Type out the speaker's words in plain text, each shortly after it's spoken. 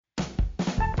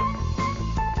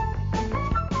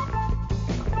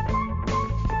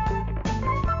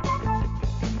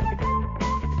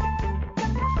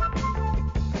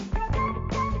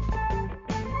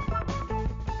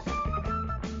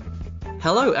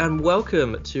Hello and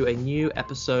welcome to a new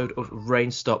episode of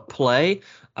Rain Stop Play.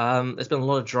 There's been a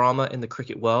lot of drama in the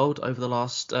cricket world over the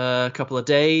last couple of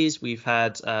days. We've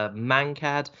had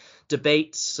Mankad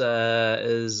debates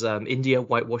as India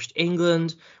whitewashed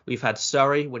England. We've had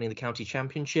Surrey winning the county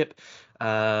championship,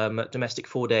 domestic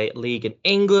four-day league in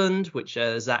England, which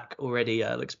Zach already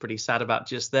looks pretty sad about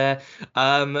just there.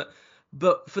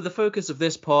 But for the focus of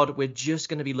this pod, we're just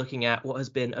going to be looking at what has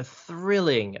been a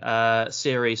thrilling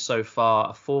series so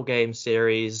far, a four-game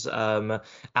series. Out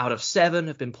of 7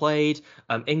 have been played.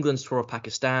 England's tour of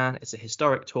Pakistan. It's a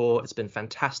historic tour. It's been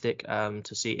fantastic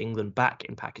to see England back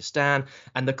in Pakistan.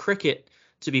 And the cricket,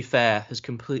 to be fair, has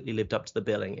completely lived up to the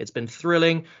billing. It's been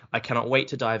thrilling. I cannot wait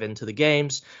to dive into the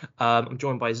games. I'm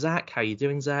joined by Zach. How are you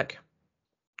doing, Zach?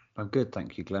 I'm good,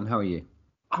 thank you, Glenn. How are you?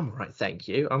 I'm all right, thank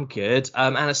you. I'm good.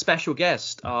 And a special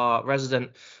guest, our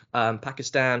resident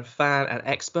Pakistan fan and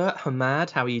expert, Hamad.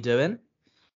 How are you doing?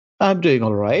 I'm doing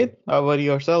all right. How about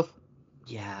yourself?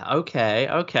 Yeah, okay.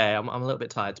 I'm a little bit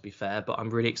tired, to be fair, but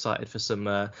I'm really excited for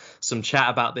some chat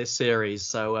about this series.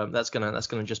 So that's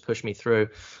gonna just push me through.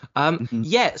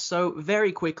 Yeah. So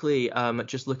very quickly,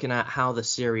 just looking at how the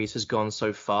series has gone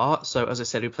so far. So as I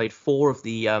said, we played 4 of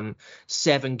the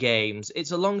 7 games.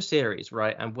 It's a long series,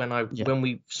 right? And when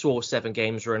we saw 7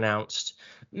 games were announced,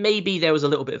 maybe there was a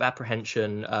little bit of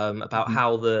apprehension about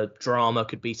how the drama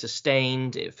could be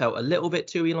sustained. It felt a little bit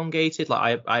too elongated.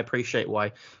 Like I appreciate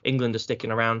why England are sticking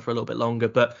around for a little bit longer,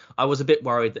 but I was a bit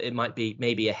worried that it might be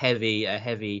maybe a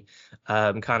heavy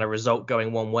kind of result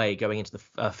going one way going into the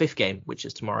 5th game, which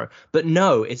is tomorrow. But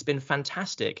no, it's been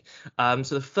fantastic. So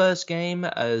the first game,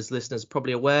 as listeners are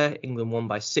probably aware, England won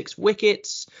by 6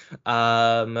 wickets.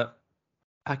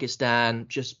 Pakistan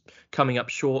just coming up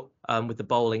short with the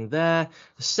bowling there.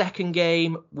 The second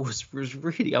game was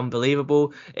really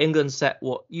unbelievable. England set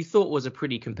what you thought was a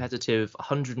pretty competitive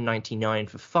 199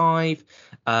 for 5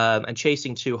 and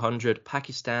chasing 200.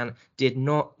 Pakistan did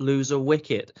not lose a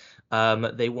wicket.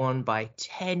 They won by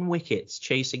 10 wickets,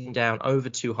 chasing down over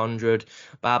 200.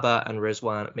 Babar and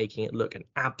Rizwan making it look an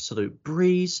absolute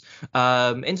breeze.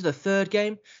 Into the third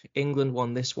game, England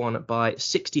won this one by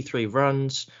 63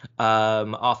 runs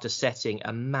after setting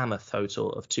a mammoth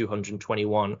total of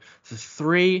 221 for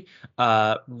 3.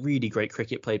 Really great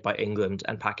cricket played by England,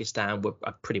 and Pakistan were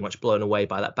pretty much blown away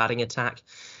by that batting attack.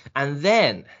 And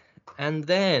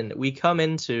then we come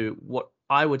into what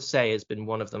I would say has been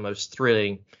one of the most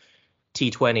thrilling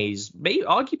T20s, maybe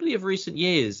arguably of recent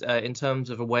years in terms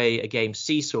of a game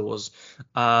seesaws.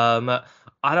 I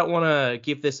don't want to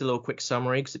give this a little quick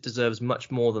summary because it deserves much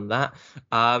more than that.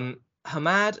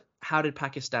 Hamad, how did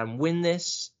Pakistan win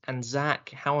this? And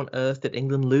Zach, how on earth did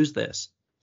England lose this?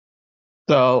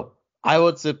 So I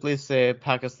would simply say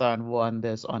Pakistan won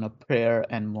this on a prayer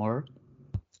and more.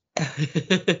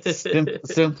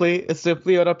 simply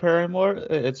on a prayer and more.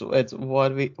 It's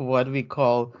what we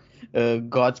call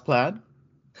God's plan.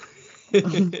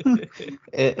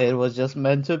 it was just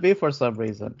meant to be for some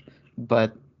reason.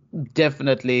 But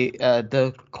definitely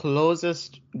the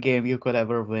closest game you could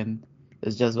ever win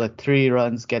is just like 3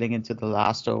 runs getting into the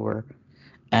last over,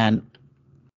 and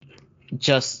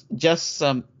just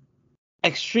some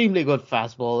extremely good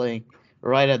fast bowling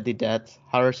right at the death.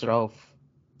 Haris Rauf,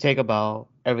 take a bow,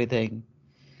 everything,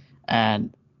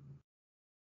 and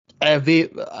we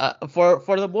for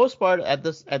the most part at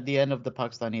the end of the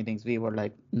Pakistan innings we were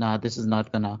like, nah, this is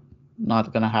not gonna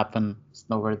happen. It's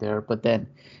nowhere there. But then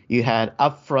you had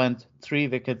up front 3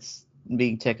 wickets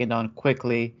being taken down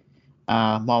quickly.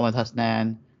 Mohammad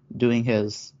Hasnan doing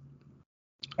his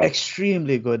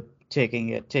extremely good,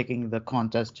 taking the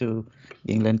contest to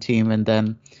the England team, and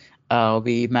then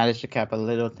we managed to cap a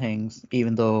little things,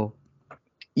 even though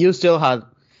you still had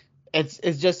it's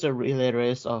just a relay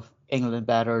race of England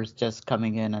batters just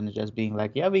coming in and just being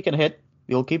like, yeah, we can hit,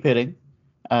 we'll keep hitting,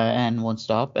 and won't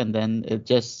stop. And then it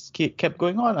just kept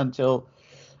going on until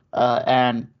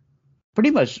and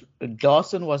pretty much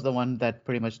Dawson was the one that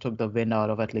pretty much took the wind out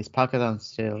of at least Pakistan's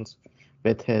sails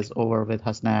with his over with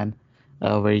Hasnan,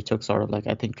 where he took sort of like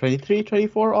I think 23,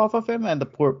 24 off of him, and the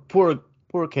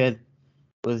poor kid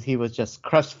was just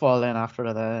crestfallen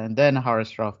after that. And then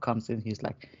Haris Rauf comes in, he's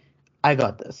like, I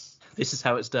got this. This is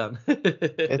how it's done.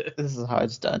 This is how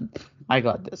it's done. I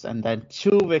got this. And then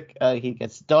he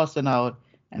gets Dawson out,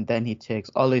 and then he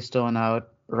takes Ollie Stone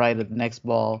out right at the next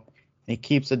ball. He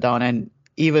keeps it down, and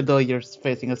even though you're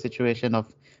facing a situation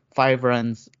of 4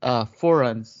 runs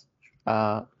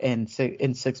in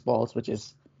 6 balls, which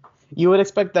is, you would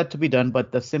expect that to be done,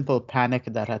 but the simple panic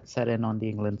that had set in on the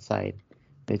England side,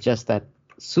 it's just that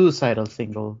suicidal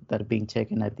single that being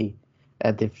taken at the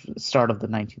start of the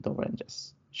 19th over, and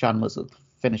just Shan Masood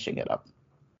finishing it up.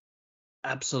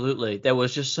 Absolutely. There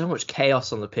was just so much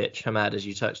chaos on the pitch, Hamad, as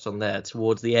you touched on there,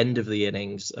 towards the end of the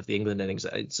England innings.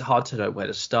 It's hard to know where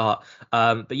to start.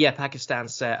 But yeah, Pakistan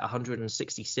set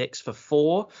 166 for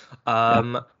 4.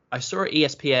 I saw an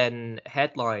ESPN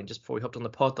headline just before we hopped on the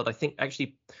pod that I think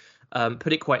actually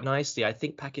put it quite nicely. I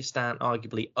think Pakistan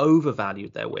arguably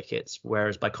overvalued their wickets,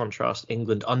 whereas by contrast,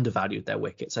 England undervalued their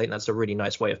wickets. I think that's a really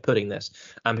nice way of putting this.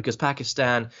 Because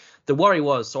Pakistan, the worry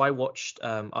was, so I watched,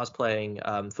 I was playing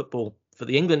football for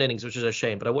the England innings, which is a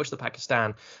shame, but I watched the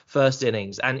Pakistan first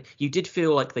innings, and you did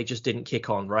feel like they just didn't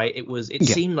kick on, right? It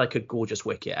seemed like a gorgeous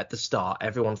wicket at the start.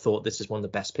 Everyone thought this is one of the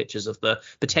best pitches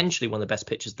potentially one of the best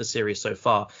pitches of the series so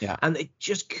far. Yeah. And it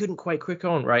just couldn't quite quick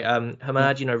on, right?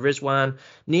 Hamad, Rizwan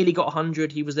nearly got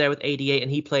 100. He was there with 88,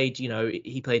 and he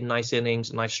played nice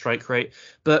innings, nice strike rate.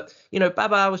 But,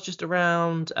 Baba was just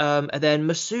around, and then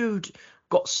Masood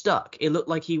got stuck. It looked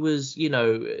like he was, he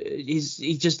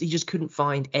just couldn't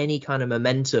find any kind of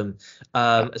momentum.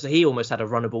 So he almost had a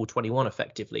runnable 21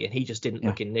 effectively, and he just didn't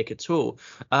look in nick at all.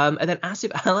 And then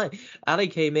Asif Ali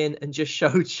came in and just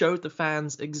showed the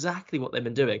fans exactly what they've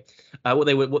been doing,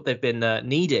 what they've been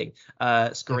needing,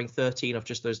 scoring 13 off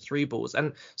just those 3 balls.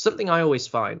 And something I always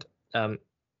find,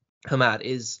 Hamad,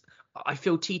 is I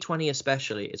feel T20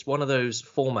 especially, it's one of those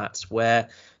formats where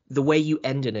the way you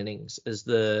end an innings as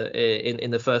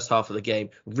in the first half of the game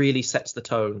really sets the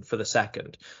tone for the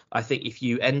second. I think if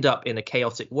you end up in a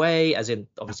chaotic way, as in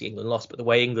obviously England lost, but the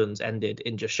way England's ended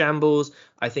in just shambles,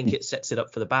 I think it sets it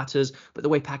up for the batters. But the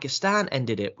way Pakistan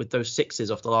ended it with those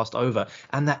 6s off the last over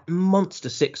and that monster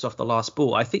 6 off the last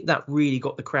ball, I think that really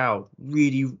got the crowd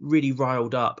really, really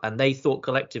riled up. And they thought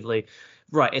collectively,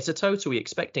 right, it's a total. We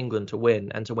expect England to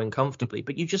win and to win comfortably,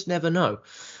 but you just never know.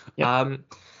 Yep.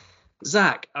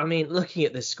 Zach, I mean, looking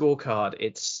at this scorecard,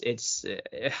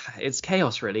 it's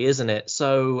chaos, really, isn't it?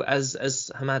 So as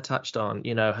Hamad touched on,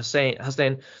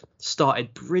 Hussain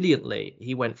started brilliantly.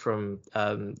 He went from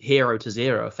hero to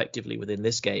zero effectively within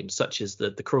this game, such as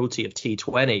the cruelty of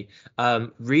T20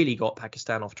 really got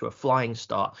Pakistan off to a flying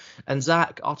start. And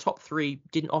Zach, our top 3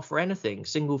 didn't offer anything.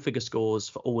 Single figure scores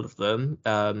for all of them.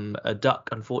 A duck,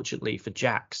 unfortunately, for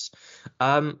Jacks.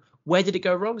 Where did it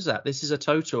go wrong, Zach? This is a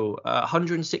total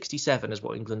 167 is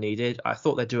what England needed. I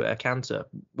thought they'd do it at a canter.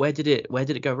 Where did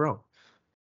it go wrong?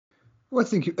 Well, I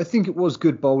think it was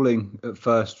good bowling at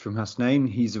first from Hasnain.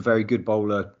 He's a very good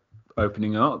bowler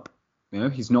opening up.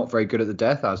 He's not very good at the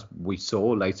death, as we saw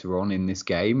later on in this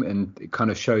game, and it kind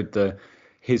of showed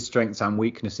his strengths and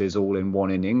weaknesses all in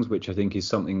one innings, which I think is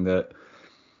something that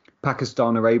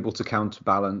Pakistan are able to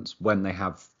counterbalance when they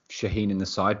have Shaheen in the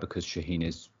side, because Shaheen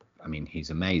he's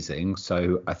amazing.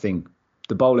 So I think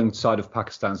the bowling side of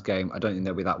Pakistan's game, I don't think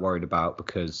they'll be that worried about,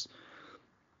 because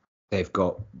they've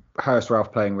got Haris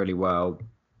Rauf playing really well,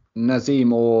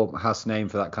 Nazim or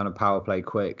Hasnain for that kind of power play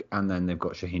quick, and then they've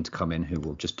got Shaheen to come in who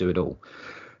will just do it all.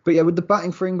 But yeah, with the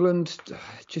batting for England,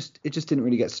 it just didn't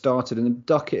really get started. And then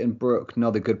Duckett and Brooke,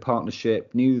 another good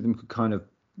partnership, neither of them could kind of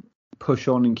push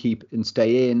on and keep and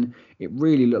stay in. It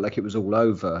really looked like it was all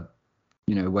over,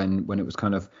 when it was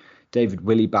kind of David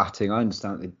Willey batting. I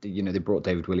understand they brought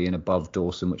David Willey in above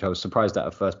Dawson, which I was surprised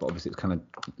at first, but obviously it's kind of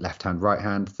left-hand,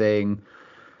 right-hand thing.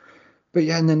 But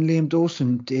yeah, and then Liam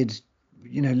Dawson did,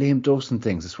 Liam Dawson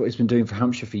things. That's what he's been doing for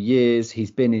Hampshire for years. I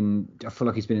feel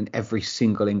like he's been in every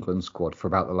single England squad for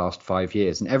about the last 5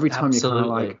 years. And every time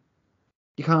Absolutely.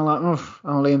 you're kind of like,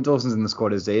 oh, Liam Dawson's in the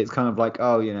squad, is he? It's kind of like,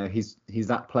 he's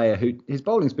that player who, his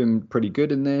bowling's been pretty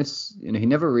good in this. He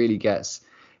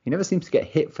never seems to get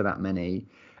hit for that many.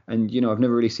 And, I've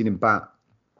never really seen him bat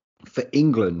for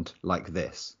England like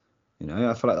this.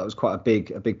 I feel like that was quite a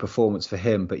big performance for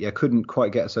him. But yeah, couldn't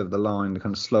quite get us over the line. The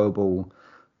kind of slow ball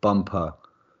bumper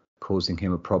causing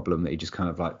him a problem that he just kind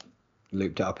of like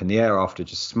looped it up in the air after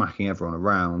just smacking everyone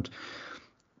around.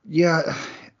 Yeah,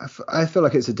 I feel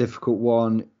like it's a difficult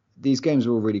one. These games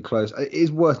are all really close. It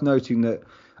is worth noting that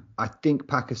I think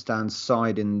Pakistan's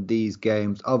side in these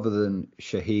games, other than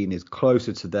Shaheen, is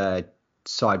closer to their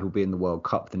side will be in the World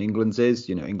Cup than England's is.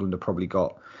 England have probably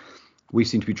we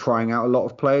seem to be trying out a lot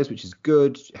of players, which is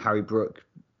good. Harry Brook,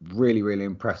 really, really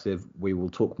impressive. We will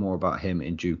talk more about him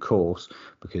in due course,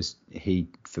 because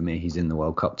for me, he's in the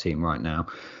World Cup team right now.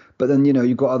 But then,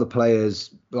 you've got other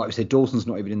players, like we said, Dawson's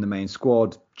not even in the main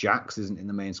squad. Jacks isn't in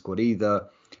the main squad either.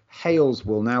 Hales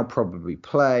will now probably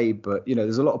play, but,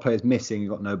 there's a lot of players missing.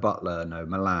 You've got no Butler, no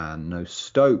Milan, no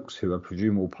Stokes, who I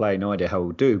presume will play. No idea how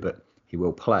he'll do, but he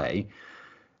will play.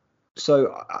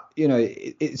 So,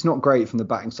 it's not great from the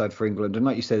batting side for England. And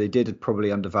like you say, they did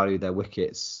probably undervalue their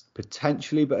wickets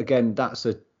potentially. But again, that's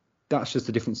just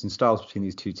the difference in styles between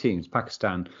these two teams.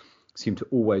 Pakistan seem to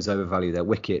always overvalue their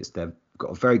wickets. They've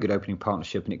got a very good opening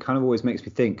partnership, and it kind of always makes me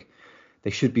think they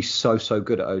should be so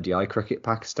good at ODI cricket,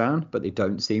 Pakistan, but they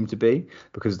don't seem to be,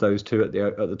 because those two at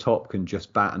the top can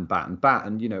just bat and bat and bat.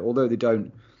 And, you know, although they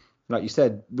don't, like you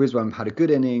said, Rizwan had a good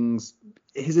innings.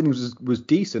 His innings was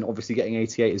decent. Obviously, getting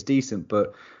 88 is decent,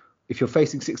 but if you're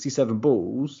facing 67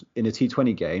 balls in a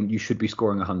T20 game, you should be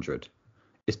scoring 100,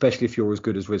 especially if you're as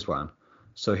good as Rizwan.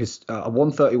 So his a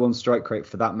 131 strike rate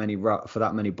for that many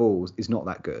balls is not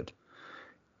that good.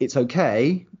 It's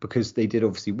okay because they did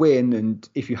obviously win, and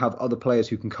if you have other players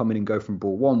who can come in and go from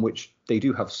ball one, which they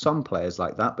do have some players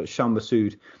like that, but Shan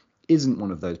Masood isn't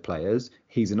one of those players.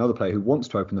 He's another player who wants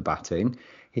to open the batting.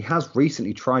 He has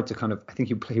recently tried to kind of, I think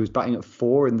he was batting at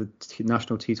 4 in the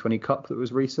National T20 Cup that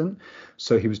was recent.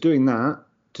 So he was doing that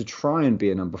to try and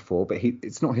be a number 4, but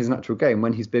it's not his natural game.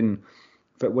 I think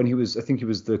he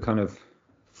was the kind of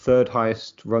third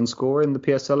highest run scorer in the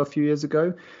PSL a few years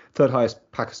ago, third highest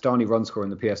Pakistani run scorer in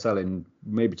the PSL in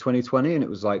maybe 2020. And it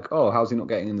was like, oh, how's he not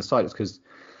getting in the side? It's because,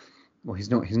 well, he's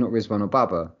not Rizwan or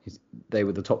Babar. They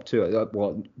were the top two.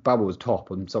 Well, Babar was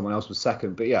top and someone else was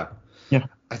second. But yeah.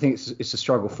 I think it's a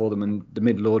struggle for them, and the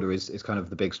middle order is kind of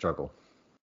the big struggle.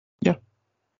 Yeah.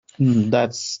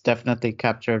 That's definitely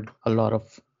captured a lot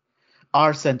of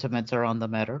our sentiments around the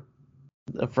matter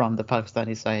from the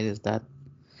Pakistani side, is that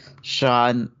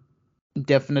Shan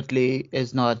definitely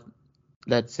is not,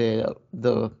 let's say,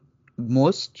 the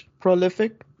most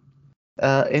prolific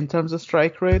in terms of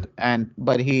strike rate,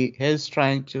 but he is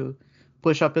trying to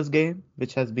push up his game,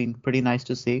 which has been pretty nice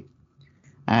to see.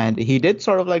 And he did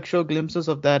sort of like show glimpses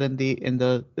of that in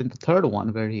the third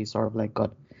one, where he sort of like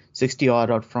got 60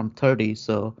 odd out from 30.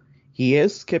 So he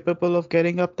is capable of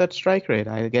getting up that strike rate.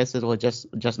 I guess it was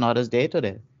just not his day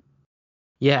today.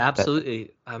 Yeah,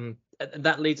 absolutely.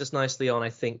 That leads us nicely on, I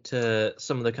think, to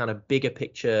some of the kind of bigger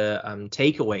picture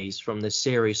takeaways from this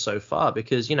series so far,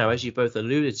 because, you know, as you both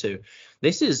alluded to,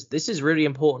 this is really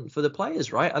important for the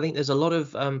players, right? I think there's a lot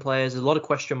of players, a lot of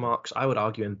question marks, I would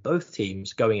argue, in both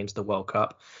teams going into the World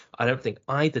Cup. I don't think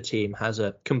either team has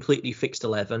a completely fixed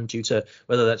 11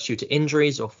 whether that's due to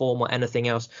injuries or form or anything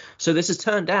else. So this has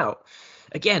turned out,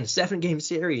 again, 7-game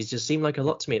series just seemed like a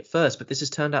lot to me at first, but this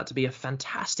has turned out to be a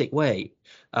fantastic way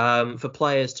for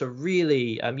players to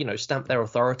really, stamp their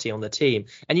authority on the team.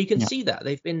 And you can see that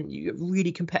they've been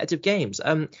really competitive games.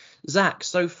 Zach,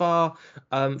 so far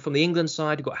from the England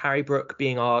side, we've got Harry Brook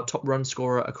being our top run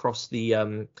scorer across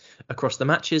the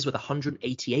matches with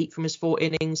 188 from his 4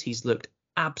 innings. He's looked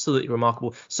absolutely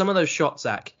remarkable. Some of those shots,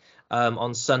 Zach,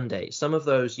 on Sunday, some of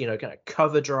those, kind of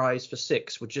cover drives for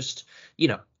 6 were just,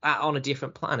 on a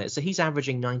different planet. So he's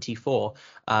averaging 94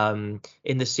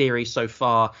 in the series so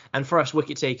far. And for us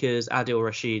wicket takers, Adil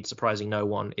Rashid, surprising no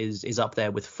one, is up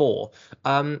there with 4.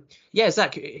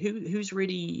 Zach, who's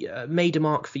really made a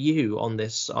mark for you on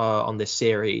this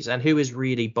series, and who is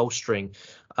really bolstering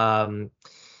their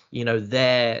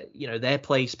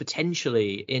place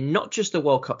potentially in not just the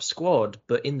World Cup squad,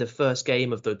 but in the first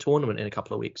game of the tournament in a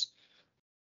couple of weeks?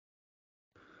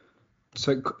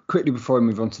 So quickly before we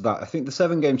move on to that, I think the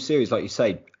 7-game series, like you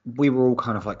say, we were all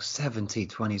kind of like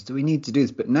 70-20s. Do we need to do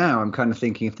this? But now I'm kind of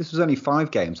thinking, if this was only 5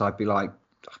 games, I'd be like,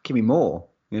 give me more,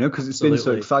 because it's been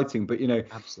so exciting. But,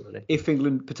 absolutely, if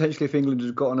England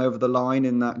had gotten over the line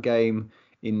in that game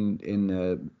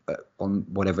on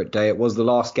whatever day it was, the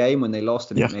last game when they lost,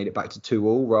 and it made it back to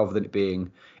 2-2, rather than it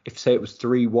being, if say it was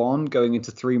 3-1 going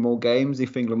into 3 more games,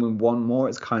 if England win 1 more,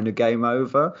 it's kind of game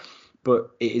over.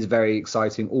 But it is very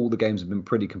exciting. All the games have been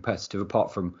pretty competitive,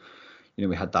 apart from,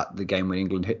 we had the game when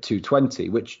England hit 220,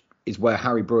 which is where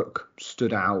Harry Brook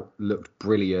stood out, looked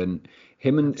brilliant.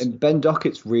 Him and Ben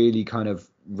Duckett's really kind of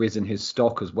risen his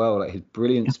stock as well, like his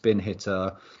brilliant spin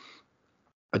hitter.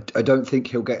 I don't think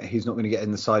he's not going to get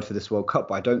in the side for this World Cup,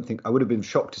 but I would have been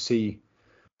shocked to see.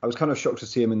 I was kind of shocked to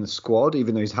see him in the squad,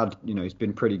 even though he's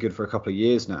been pretty good for a couple of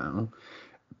years now.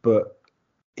 But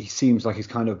he seems like he's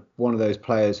kind of one of those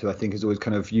players who I think is always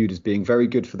kind of viewed as being very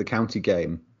good for the county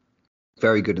game,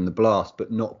 very good in the blast,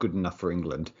 but not good enough for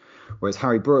England. Whereas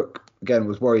Harry Brook, again,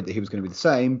 was worried that he was going to be the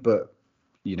same, but,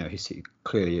 he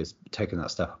clearly has taken that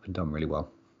step up and done really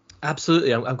well.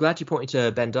 Absolutely. I'm glad you pointed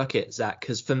to Ben Duckett, Zach,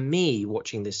 because for me,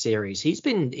 watching this series, he's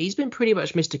been pretty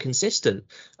much Mr. Consistent.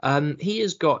 He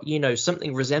has got,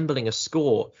 something resembling a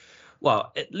score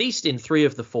well, at least in 3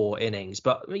 of the 4 innings.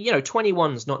 But,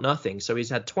 21's not nothing. So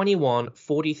he's had 21,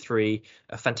 43,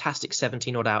 a fantastic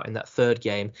 17 odd out in that third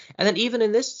game. And then even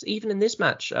in this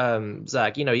match,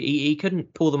 Zach, he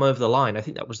couldn't pull them over the line. I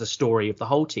think that was the story of the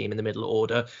whole team in the middle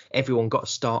order. Everyone got a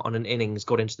start on an innings,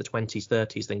 got into the 20s,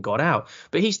 30s, then got out.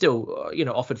 But he still,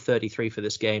 offered 33 for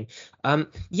this game.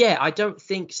 I don't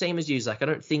think, same as you, Zach, I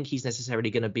don't think he's necessarily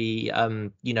going to be,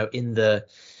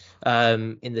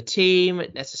 in the team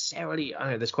necessarily.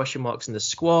 I know there's question marks in the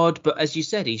squad, but as you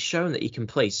said, he's shown that he can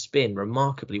play spin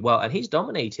remarkably well, and he's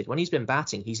dominated when he's been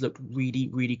batting. He's looked really,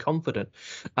 really confident.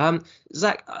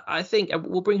 Zach, I think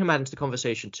we'll bring him out into the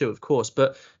conversation too, of course.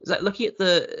 But Zach, looking at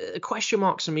the question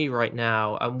marks for me right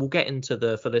now, and we'll get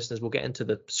into for listeners, we'll get into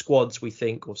the squads we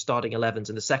think or starting 11s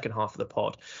in the second half of the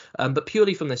pod. But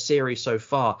purely from the series so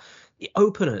far, the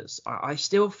openers, I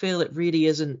still feel it really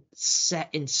isn't set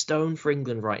in stone for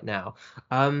England right now.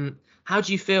 How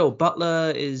do you feel?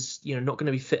 Buttler is, not going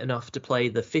to be fit enough to play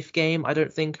the 5th game, I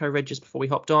don't think. I read just before we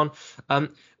hopped on.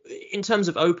 In terms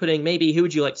of opening, maybe who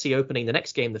would you like to see opening the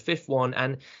next game, the 5th one?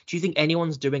 And do you think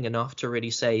anyone's doing enough to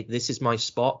really say this is my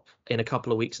spot in a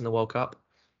couple of weeks in the World Cup?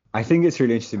 I think it's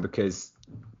really interesting because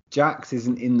Jax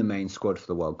isn't in the main squad for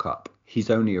the World Cup. He's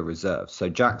only a reserve. So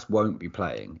Jax won't be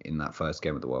playing in that first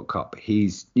game of the World Cup.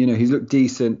 He's looked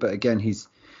decent, but again, he's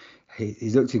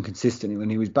looked inconsistent. When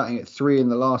he was batting at 3 in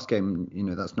the last game,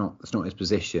 that's not his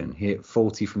position. He hit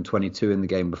 40 from 22 in the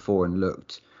game before and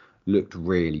looked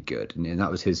really good. And that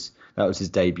was his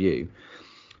debut.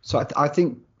 So I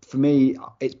think for me,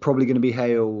 it's probably going to be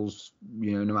Hales,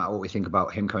 no matter what we think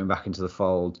about him coming back into the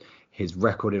fold. His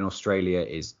record in Australia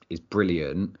is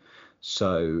brilliant.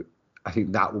 So I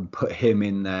think that will put him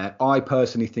in there. I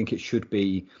personally think it should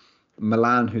be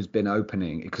Milan who's been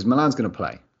opening, because Milan's going to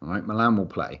play. All right, Milan will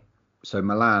play. So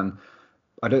Milan,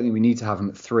 I don't think we need to have him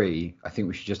at 3. I think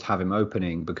we should just have him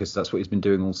opening, because that's what he's been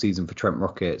doing all season for Trent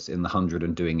Rockets in the 100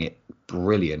 and doing it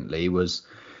brilliantly.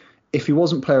 If he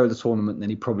wasn't player of the tournament, then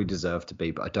he probably deserved to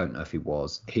be, but I don't know if he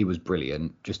was. He was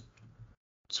brilliant, just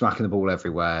smacking the ball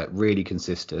everywhere, really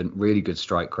consistent, really good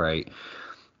strike rate.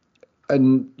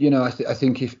 And, I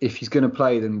think if he's going to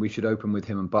play, then we should open with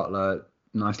him and Buttler.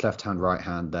 Nice left hand, right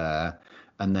hand there.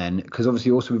 And then, because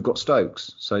obviously also we've got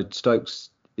Stokes. So Stokes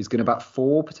is going to bat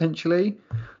 4 potentially,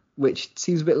 which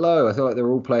seems a bit low. I feel like they're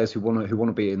all players who want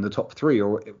to be in the top 3,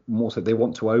 or more so they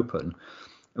want to open.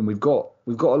 And we've got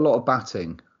a lot of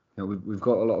batting. We've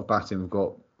got a lot of batting. We've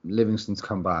got Livingston's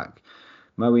come back.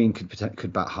 Moeen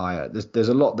could bat higher. There's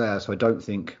a lot there. So I don't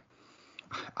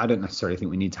necessarily think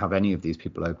we need to have any of these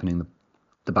people opening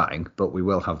the batting, but we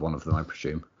will have one of them, I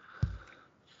presume.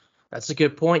 That's a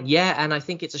good point. Yeah, and I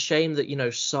think it's a shame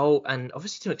that, Salt and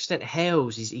obviously to an extent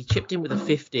Hales, he chipped in with a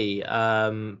 50,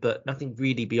 but nothing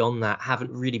really beyond that,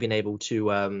 haven't really been able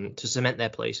to cement their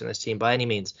place in this team by any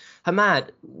means.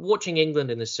 Hamad, watching England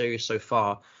in this series so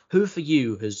far, who for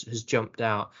you has jumped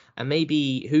out? And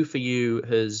maybe who for you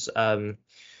has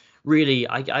really,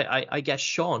 I guess,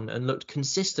 shone and looked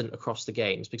consistent across the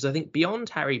games? Because I think beyond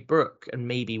Harry Brook and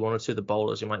maybe one or two of the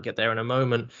bowlers who might get there in a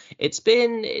moment, it's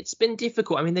been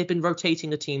difficult. I mean, they've been rotating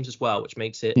the teams as well, which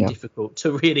makes it difficult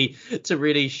to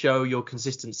really show your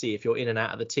consistency if you're in and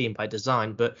out of the team by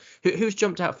design. But who's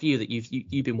jumped out for you that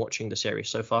you've been watching the series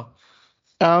so far?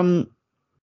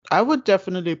 I would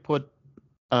definitely put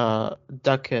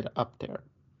Duckhead up there.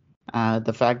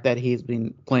 The fact that he's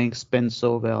been playing spin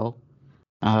so well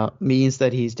means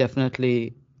that he's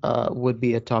definitely would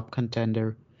be a top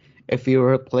contender if you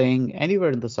were playing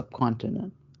anywhere in the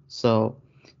subcontinent. So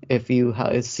if you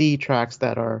see tracks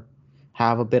that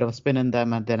have a bit of spin in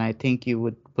them, and then I think you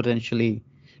would potentially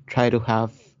try to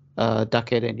have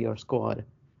Duckhead in your squad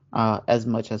as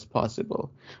much as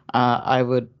possible. I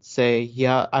would say,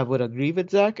 I would agree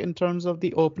with Zach in terms of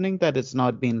the opening, that it's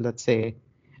not been, let's say,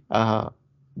 the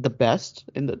best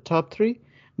in the top 3.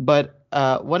 But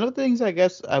one of the things I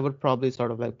guess I would probably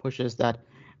sort of like push is that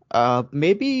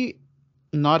maybe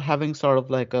not having sort of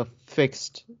like a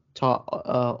fixed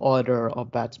order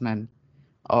of batsmen,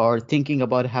 or thinking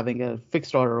about having a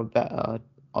fixed order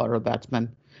of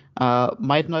batsmen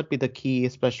might not be the key,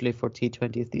 especially for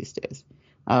T20s these days.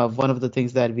 One of the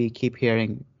things that we keep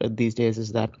hearing these days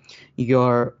is that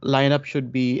your lineup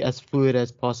should be as fluid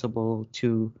as possible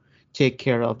to take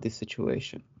care of the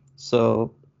situation.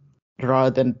 So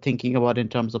rather than thinking about in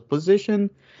terms of position,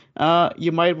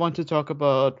 you might want to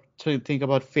think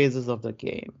about phases of the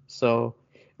game. So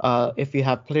if you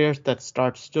have players that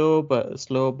start slow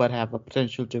but have a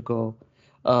potential to go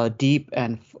deep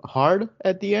and hard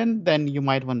at the end, then you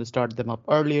might want to start them up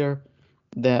earlier.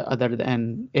 Other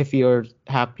than if you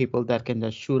have people that can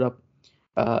just shoot up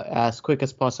as quick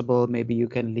as possible. Maybe you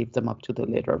can leave them up to the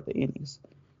later of the innings.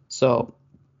 So,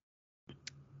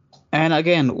 and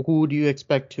again, who do you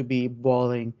expect to be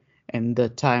bowling in the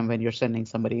time when you're sending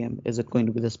somebody in? Is it going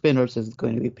to be the spinners? Is it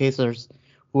going to be pacers?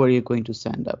 Who are you going to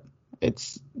send up? It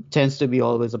tends to be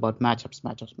always about matchups,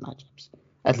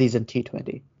 at least in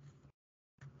T20.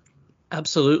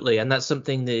 Absolutely, and that's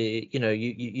something that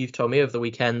you've told me over the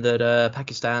weekend that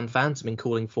Pakistan fans have been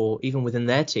calling for, even within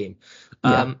their team.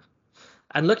 Yeah.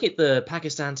 And look at the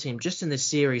Pakistan team just in this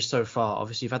series so far.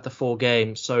 Obviously, you've had the 4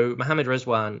 games. So Mohammad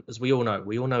Rizwan, as we all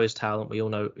know his talent. We all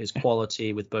know his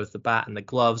quality with both the bat and the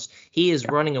gloves. He is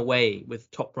running away with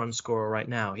top run scorer right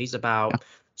now. He's about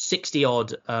 60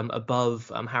 odd above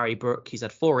Harry Brook. He's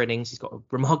had 4 innings. He's got a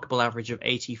remarkable average of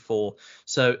 84.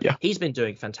 So he's been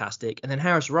doing fantastic. And then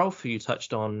Harris Rolfe, who you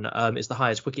touched on, is the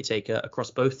highest wicket taker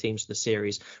across both teams of the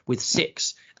series with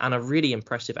 6 and a really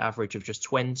impressive average of just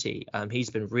 20.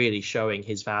 He's been really showing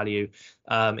his value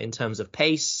in terms of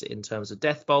pace, in terms of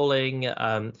death bowling.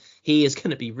 He is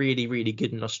going to be really, really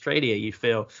good in Australia, you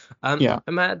feel.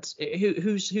 Ahmad,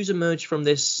 who's emerged from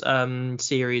this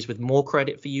series with more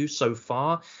credit for you so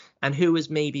far, and who has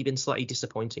maybe been slightly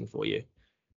disappointing for you?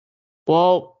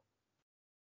 Well,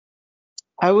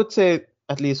 I would say,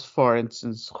 at least for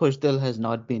instance, Khushdil has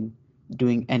not been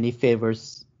doing any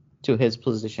favors to his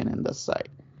position in this side.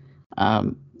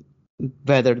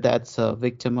 Whether that's a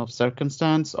victim of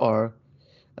circumstance or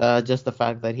just the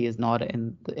fact that he is not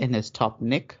in his top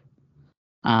nick.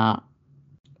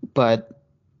 But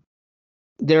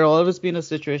there always been a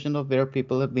situation of where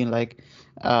people have been like,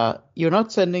 you're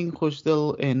not sending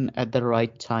Khushdil in at the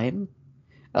right time.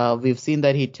 We've seen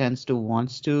that he tends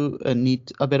to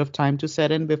need a bit of time to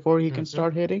set in before he can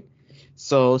start hitting.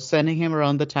 So sending him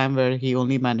around the time where he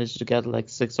only managed to get like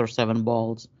 6 or 7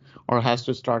 balls or has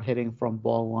to start hitting from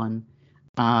ball 1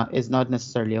 is not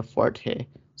necessarily a forte.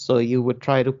 So you would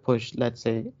try to push, let's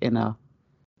say, in a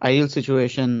ideal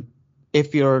situation,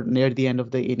 if you're near the end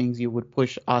of the innings, you would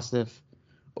push Asif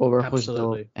over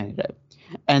Khushdil.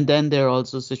 And then there are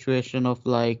also a situation of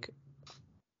like,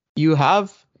 you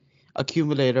have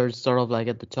accumulators sort of like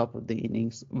at the top of the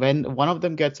innings. When one of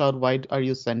them gets out, why are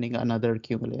you sending another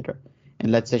accumulator?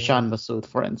 And let's say Shan Masood,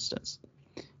 for instance.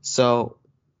 So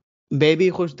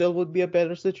maybe Khushdil would be a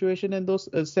better situation in those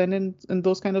in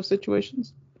those kind of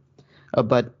situations.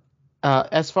 But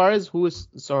as far as who is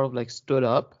sort of like stood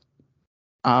up,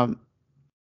 I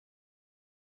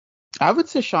would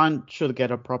say Shan should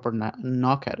get a proper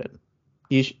knock at it.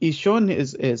 He's shown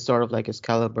his sort of like his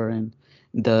caliber in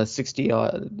the 60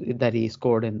 that he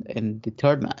scored in the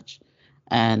third match,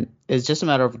 and it's just a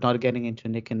matter of not getting into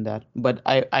nick in that. But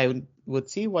I would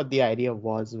see what the idea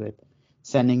was with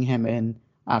sending him in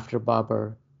after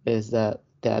Babar, is that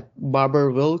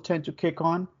Babar will tend to kick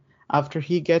on after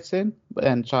he gets in,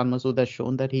 and Shan Masood has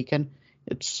shown that he can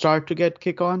start to get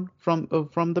kick on from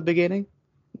the beginning,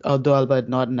 although albeit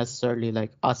not necessarily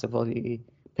like Asif Ali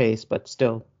pace, but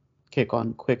still kick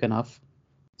on quick enough.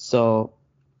 So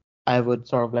I would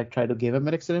sort of like try to give him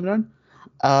an excellent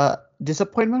run.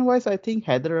 Disappointment wise, I think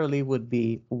Haider Ali would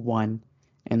be one,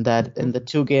 in that in the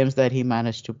 2 games that he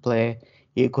managed to play,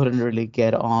 he couldn't really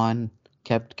get on,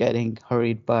 kept getting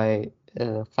hurried by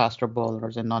faster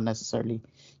bowlers and not necessarily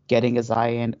getting his eye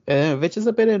in, which is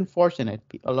a bit unfortunate.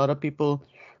 A lot of people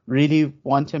really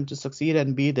want him to succeed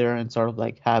and be there and sort of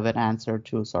like have an answer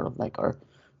to sort of like our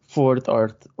fourth or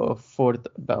third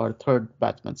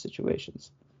batsman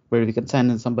situations, where we can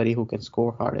send in somebody who can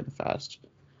score hard and fast.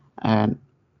 And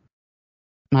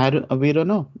we don't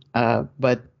know.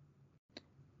 But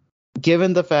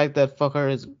given the fact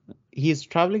that he's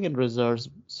traveling in reserves,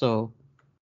 so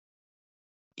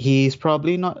he's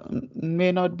probably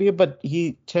may not be, but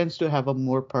he tends to have a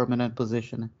more permanent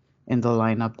position in the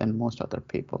lineup than most other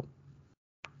people.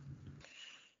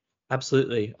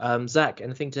 Absolutely. Zach,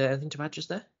 anything to add just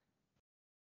there?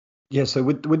 Yeah, so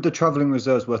with the travelling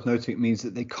reserves, worth noting, it means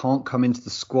that they can't come into the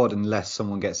squad unless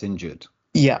someone gets injured.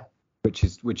 Yeah. Which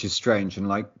is strange. And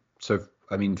like, so,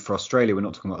 I mean, for Australia, we're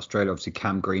not talking about Australia. Obviously,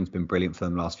 Cam Green's been brilliant for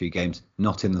them the last few games,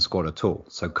 not in the squad at all.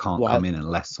 So can't come in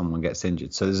unless someone gets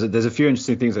injured. So there's a few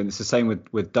interesting things. And it's the same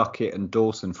with Duckett and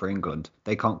Dawson for England.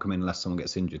 They can't come in unless someone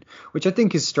gets injured, which I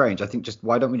think is strange. I think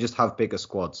why don't we just have bigger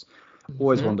squads?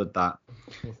 Always wondered that.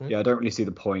 Yeah, I don't really see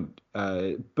the point.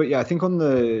 But yeah, I think on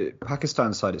the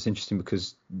Pakistan side, it's interesting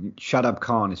because Shadab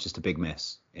Khan is just a big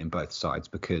miss in both sides,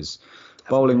 because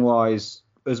bowling wise,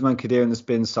 Usman Khadir on the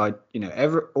spin side,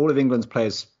 all of England's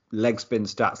players' leg spin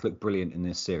stats look brilliant in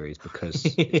this series, because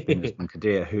it's been Usman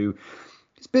Khadir who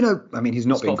he's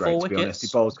not been great, to be honest. He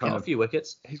bowls kind of a few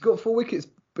wickets. He's got 4 wickets,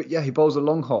 But yeah, he bowls a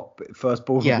long hop, first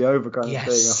ball of the over kind of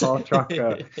thing, a hard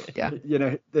tracker.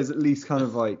 There's at least kind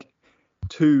of like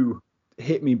 2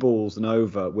 hit me balls and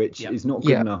over, which is not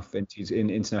good enough in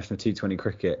international T20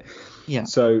 cricket.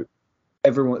 So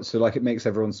it makes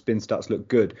everyone's spin stats look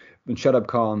good. And Shadab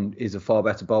Khan is a far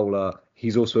better bowler.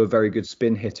 He's also a very good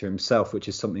spin hitter himself, which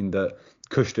is something that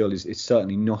Kushdal is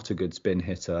certainly not a good spin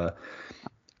hitter.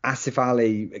 Asif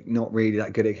Ali, not really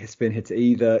that good at spin hitter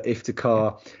either.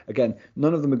 Iftikhar, again,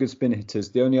 none of them are good spin hitters.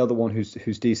 The only other one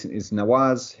who's decent is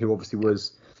Nawaz, who obviously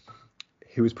was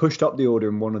pushed up the order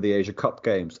in one of the Asia Cup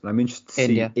games. And I'm interested to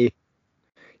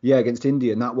see against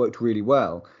India, and that worked really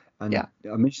well. And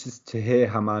I'm interested to hear,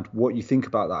 Hamad, what you think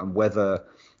about that and whether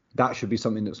that should be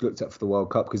something that's looked at for the World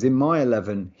Cup. Because in my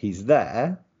 11, he's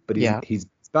there, but he's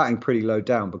batting pretty low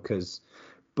down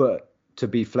but to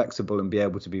be flexible and be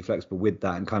able to be flexible with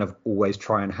that and kind of always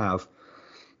try and have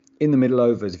in the middle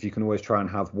overs, if you can always try and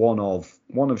have one of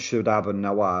Shadab and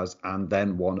Nawaz, and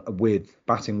then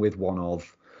batting with one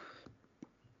of,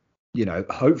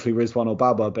 hopefully Rizwan or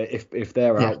Baba, but if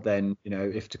they're out, then,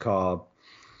 Iftikhar,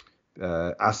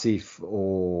 Asif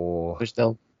or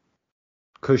Kushdal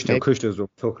is what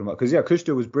we're talking about. Because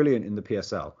Kushdal was brilliant in the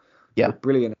PSL.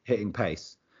 Brilliant at hitting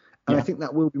pace. And I think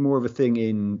that will be more of a thing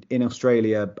in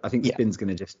Australia. I think spin's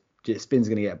going to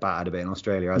get battered a bit in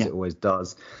Australia, as it always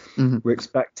does. Mm-hmm. We're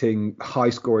expecting high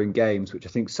scoring games, which I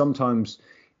think sometimes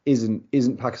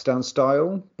isn't Pakistan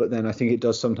style, but then I think it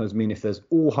does sometimes mean if there's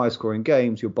all high scoring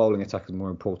games, your bowling attack is more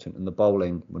important, and the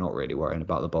bowling, we're not really worrying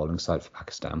about the bowling side for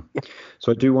Pakistan.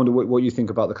 So I do wonder what you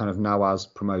think about the kind of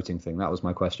Nawaz promoting thing. That was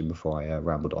my question before I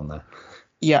rambled on there.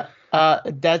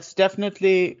 That's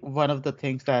definitely one of the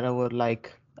things that I would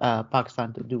like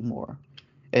Pakistan to do more.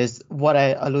 Is what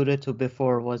I alluded to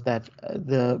before, was that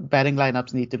the batting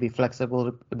lineups need to be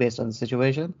flexible based on the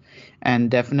situation,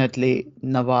 and definitely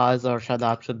Nawaz or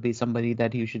Shadab should be somebody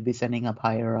that you should be sending up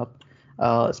higher up,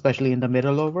 especially in the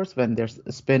middle overs when there's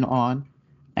a spin on,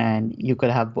 and you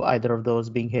could have either of those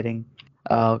being hitting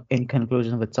in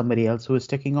conclusion with somebody else who is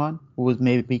sticking on, who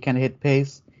maybe can hit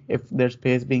pace if there's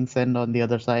pace being sent on the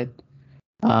other side.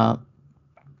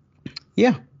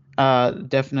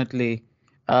 Definitely.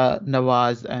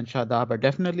 Nawaz and Shadab are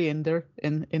definitely in there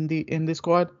in the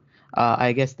squad.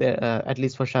 I guess at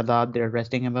least for Shadab, they're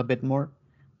resting him a bit more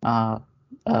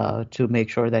to make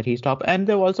sure that he's top. And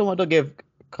they also want to give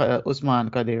Usman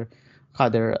Khadir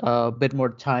a bit more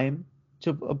time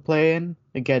to play in,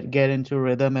 get into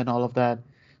rhythm and all of that,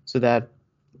 so that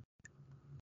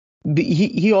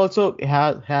he also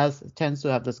tends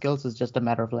to have the skills. It's just a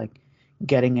matter of like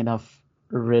getting enough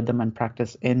rhythm and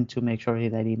practice in to make sure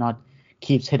that he not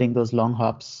keeps hitting those long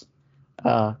hops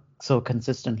so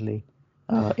consistently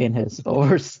in his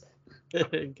overs.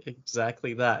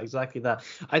 Exactly that.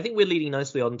 I think we're leading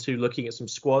nicely on to looking at some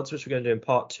squads, which we're going to do in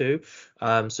part 2.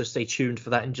 So stay tuned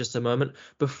for that in just a moment.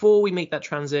 Before we make that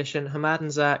transition, Hamad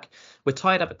and Zach, we're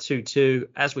tied up at 2-2.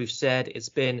 As we've said, it's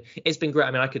been great. I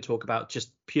mean, I could talk about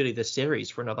just purely the series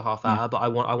for another half hour, but I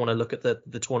want to look at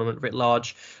the tournament writ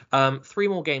large. 3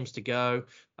 more games to go.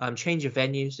 Change of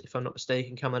venues, if I'm not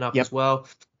mistaken, coming up as well.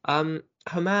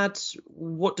 Hamad,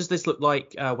 what does this look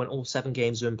like when all 7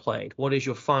 games have been played? What is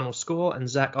your final score? And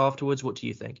Zach, afterwards, what do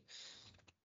you think?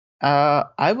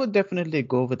 I would definitely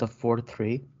go with a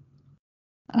 4-3.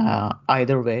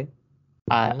 Either way,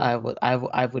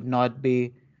 I would not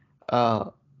be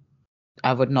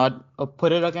I would not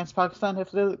put it against Pakistan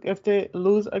if they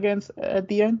lose against at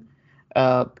the end.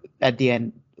 At the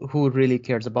end, who really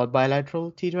cares about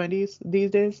bilateral T20s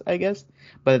these days, I guess?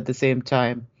 But at the same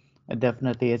time,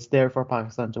 definitely it's there for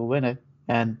Pakistan to win it,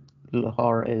 and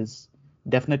Lahore is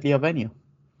definitely a venue.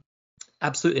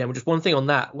 Absolutely. And just one thing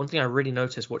I really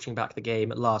noticed watching back the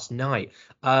game last night,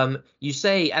 you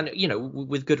say, and,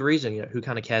 with good reason, who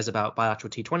kind of cares about bilateral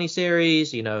T20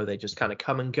 series? They just kind of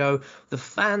come and go. The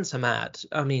fans, Hamad,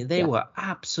 I mean, they were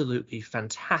absolutely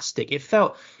fantastic. It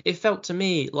felt to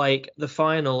me like the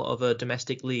final of a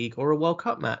domestic league or a World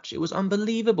Cup match. It was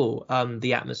unbelievable.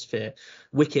 The atmosphere,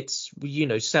 wickets,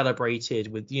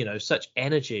 celebrated with, such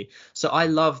energy. So I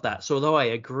love that. So although I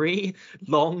agree,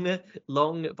 long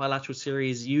bilateral series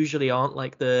usually aren't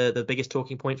like the biggest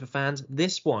talking point for fans,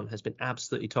 this one has been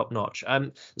absolutely top notch.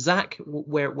 Zach,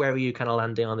 where are you kind of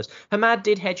landing on this? Hamad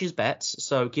did hedge his bets,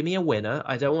 so give me a winner.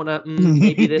 I don't want to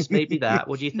maybe this, maybe that.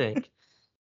 What do you think?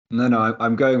 No,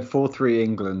 I'm going 4-3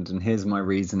 England, and here's my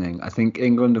reasoning. I think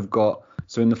England have got,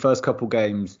 so in the first couple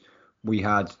games we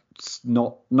had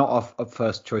not a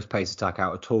first choice pace attack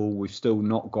out at all. We've still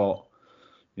not got,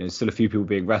 still a few people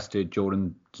being rested.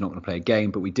 Jordan's not going to play a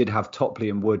game, but we did have Topley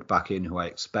and Wood back in, who I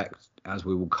expect, as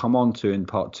we will come on to in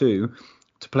part 2,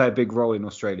 to play a big role in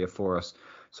Australia for us.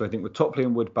 So I think with Topley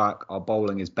and Wood back, our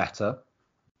bowling is better.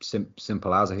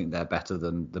 Simple as. I think they're better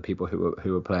than the people who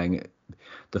were playing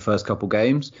the first couple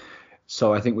games.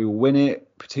 So I think we will win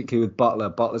it, particularly with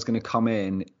Buttler. Butler's going to come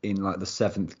in like the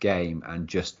 7th game and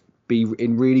just be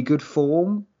in really good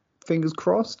form. Fingers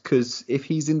crossed, because if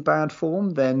he's in bad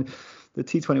form, then the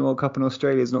T20 World Cup in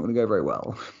Australia is not going to go very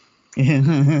well.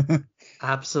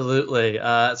 Absolutely.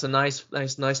 It's a nice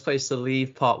place to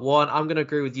leave part 1. I'm going to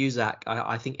agree with you, Zach.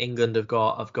 I think England have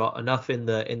got enough in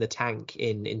the tank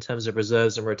in terms of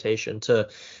reserves and rotation to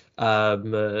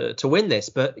win this.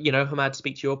 But Hamad, to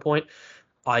speak to your point,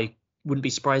 I wouldn't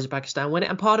be surprised if Pakistan win it,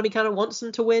 and part of me kind of wants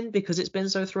them to win because it's been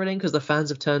so thrilling, because the fans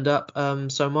have turned up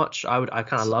so much. I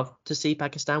kind of love to see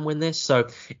Pakistan win this. So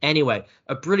anyway,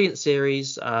 a brilliant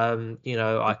series.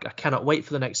 I cannot wait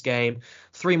for the next game.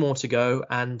 3 more to go,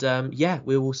 and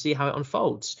we will see how it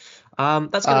unfolds.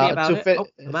 That's going to be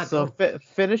about it.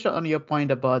 Finish on your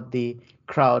point about the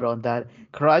crowd on that.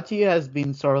 Karachi has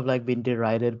been sort of like been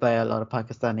derided by a lot of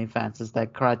Pakistani fans. It's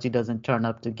like Karachi doesn't turn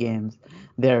up to games.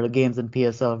 There are games in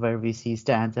PSL where we see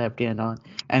stands empty and on.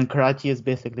 And Karachi is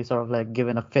basically sort of like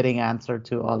given a fitting answer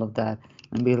to all of that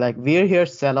and be like, we're here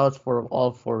sellouts for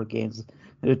all 4 games.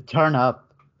 Turn up.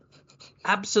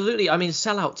 Absolutely. I mean,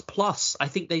 sellouts plus. I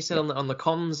think they said on the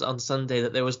comms on Sunday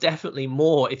that there was definitely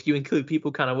more if you include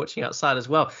people kind of watching outside as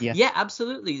well. Yeah,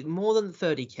 absolutely. More than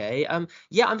 30K. I'm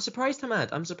surprised, Hamad.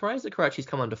 I'm surprised that Karachi's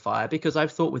come under fire, because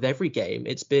I've thought with every game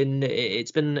it's been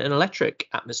an electric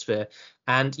atmosphere.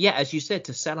 And yeah, as you said,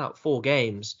 to sell out 4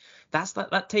 games,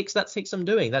 that takes some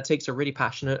doing. That takes a really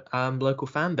passionate local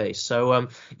fan base. So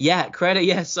credit.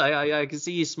 Yes, I can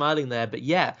see you smiling there. But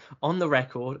yeah, on the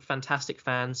record, fantastic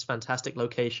fans, fantastic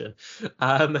location.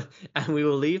 And we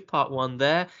will leave part 1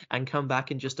 there and come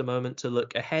back in just a moment to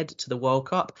look ahead to the World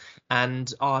Cup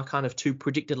and our kind of 2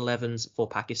 predicted 11s for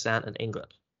Pakistan and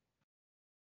England.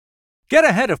 Get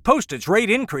ahead of postage rate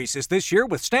increases this year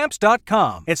with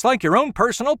Stamps.com. It's like your own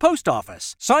personal post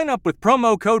office. Sign up with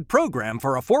promo code PROGRAM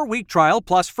for a 4-week trial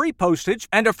plus free postage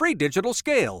and a free digital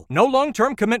scale. No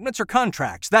long-term commitments or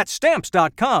contracts. That's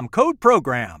Stamps.com, code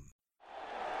PROGRAM.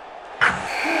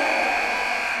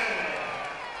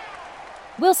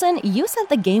 Wilson, you sent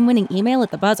the game-winning email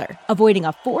at the buzzer, avoiding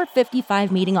a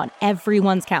 4:55 meeting on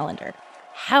everyone's calendar.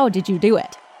 How did you do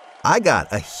it? I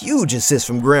got a huge assist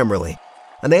from Grammarly,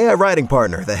 an AI writing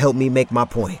partner that helped me make my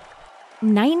point.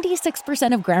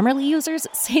 96% of Grammarly users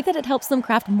say that it helps them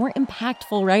craft more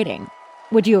impactful writing.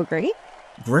 Would you agree?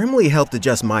 Grammarly helped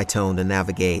adjust my tone to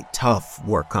navigate tough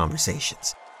work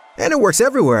conversations. And it works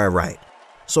everywhere I write,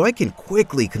 so I can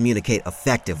quickly communicate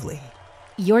effectively.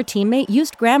 Your teammate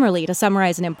used Grammarly to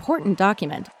summarize an important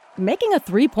document, making a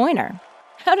 3-pointer.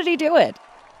 How did he do it?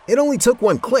 It only took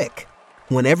 1 click.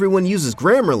 When everyone uses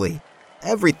Grammarly,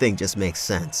 everything just makes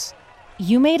sense.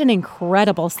 You made an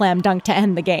incredible slam dunk to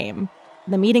end the game.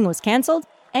 The meeting was canceled,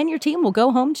 and your team will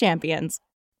go home champions.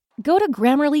 Go to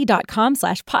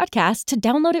Grammarly.com/podcast to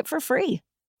download it for free.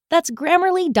 That's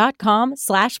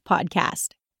Grammarly.com/podcast.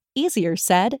 Easier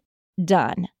said,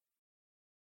 done.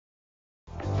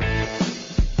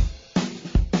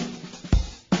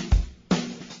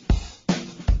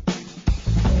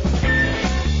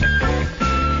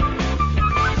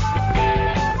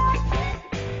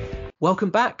 Welcome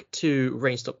back to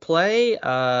Rain Stop Play.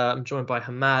 I'm joined by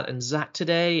Hamad and Zach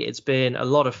today. It's been a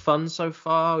lot of fun so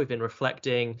far. We've been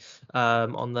reflecting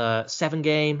on the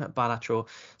 7-game bilateral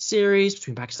series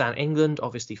between Pakistan and England.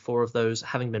 Obviously, 4 of those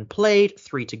having been played,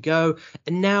 3 to go.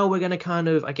 And now we're going to kind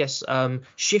of,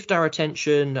 shift our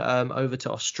attention over to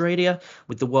Australia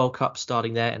with the World Cup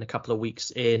starting there in a couple of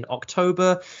weeks in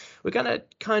October. We're going to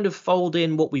kind of fold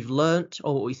in what we've learnt,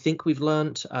 or what we think we've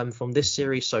learnt from this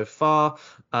series so far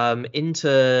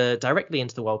directly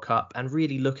into the World Cup, and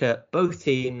really look at both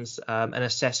teams and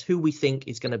assess who we think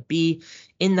is going to be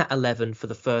in that 11 for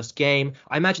the first game.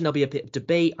 I imagine there'll be a bit of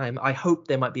debate. I hope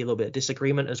there might be a little bit of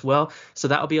disagreement as well. So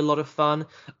that'll be a lot of fun.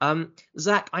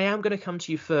 Zach, I am going to come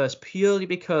to you first, purely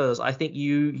because I think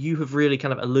you have really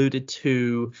kind of alluded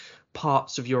to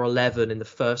parts of your 11 in the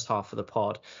first half of the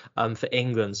pod for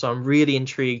England. So I'm really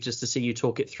intrigued just to see you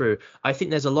talk it through. I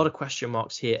think there's a lot of question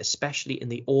marks here, especially in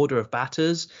the order of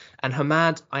batters. And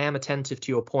Hamad, I am attentive to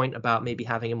your point about maybe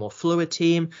having a more fluid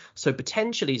team. So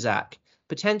potentially, Zach,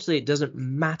 it doesn't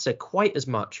matter quite as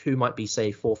much who might be,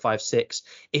 say, 4, 5, 6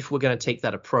 if we're going to take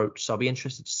that approach. So I'll be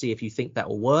interested to see if you think that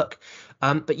will work.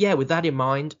 But yeah, with that in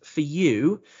mind, for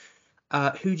you,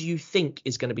 who do you think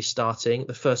is going to be starting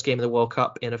the first game of the World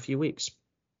Cup in a few weeks?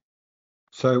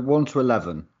 So 1 to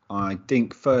 11. I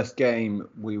think first game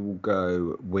we will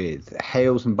go with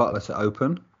Hales and Buttler to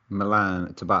open,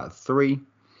 Milan to bat 3,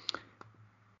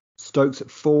 Stokes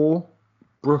at 4,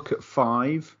 Brook at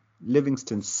 5,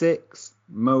 Livingston 6,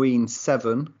 Moeen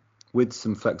 7, with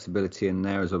some flexibility in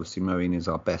there, as obviously Moeen is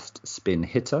our best spin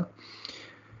hitter.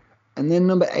 And then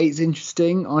number 8 is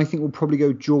interesting. I think we'll probably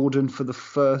go Jordan for the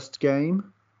first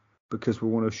game because we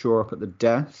want to shore up at the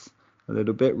death a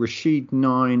little bit. Rashid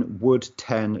 9, Wood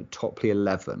 10, Topley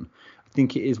 11. I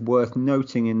think it is worth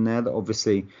noting in there that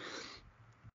obviously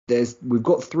we've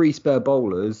got 3 spare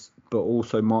bowlers, but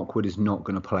also Mark Wood is not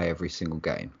going to play every single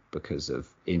game because of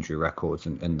injury records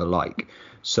and the like.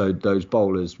 So those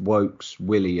bowlers, Wokes,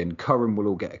 Willie and Curran will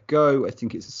all get a go. I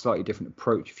think it's a slightly different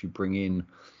approach if you bring in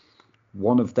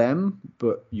one of them,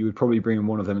 but you would probably bring in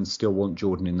one of them and still want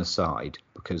Jordan in the side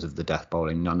because of the death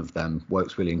bowling. None of them,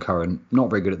 Wokes, Willie and Curran, not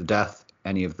very good at the death.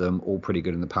 Any of them, all pretty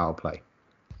good in the power play.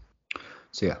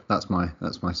 So yeah, that's my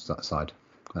side.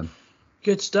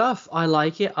 Good stuff. I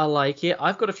like it.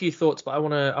 I've got a few thoughts, but I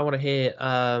want to hear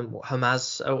what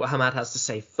Hamad has to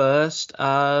say first. What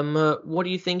are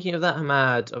you thinking of that,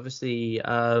 Hamad? Obviously,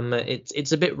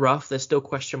 it's a bit rough. There's still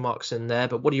question marks in there,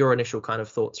 but what are your initial kind of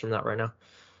thoughts from that right now?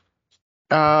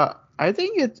 I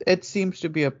think it seems to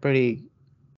be a pretty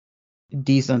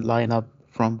decent lineup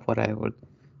from what I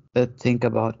would think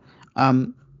about.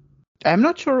 I'm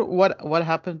not sure what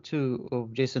happened to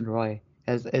Jason Roy.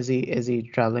 Is he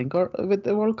traveling with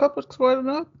the World Cup squad or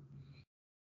not?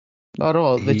 Not at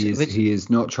all. He is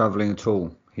not traveling at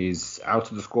all. He's out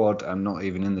of the squad and not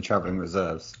even in the travelling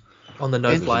reserves. On the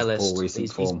no-fly list,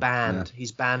 he's banned. Yeah.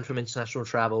 He's banned from international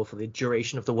travel for the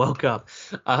duration of the World Cup.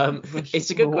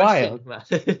 It's a good question, Matt,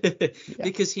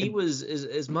 because he was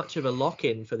as much of a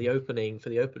lock-in for the opening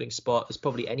spot as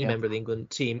probably any member of the England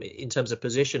team in terms of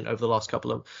position over the last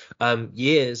couple of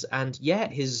years. And yeah,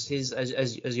 his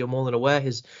as you're more than aware,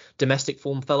 his domestic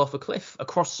form fell off a cliff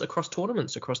across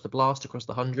tournaments, across the Blast, across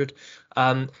the 100.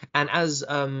 And as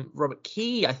Robert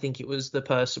Key, I think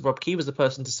Rob Key was the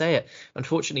person to say it.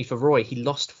 Unfortunately for Roy, he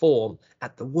lost form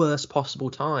at the worst possible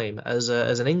time as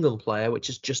an England player, which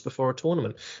is just before a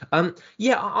tournament. I'm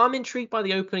intrigued by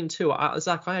the opening too.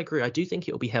 Zach, I agree. I do think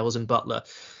it will be Hales and Buttler.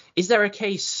 Is there a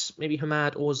case, maybe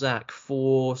Hamad or Zach,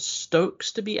 for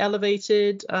Stokes to be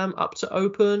elevated up to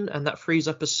open, and that frees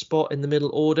up a spot in the middle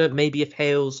order? Maybe if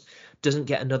Hales doesn't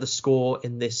get another score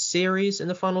in this series in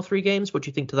the final 3 games, what do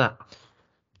you think to that?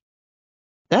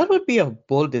 That would be a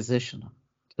bold decision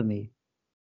to me.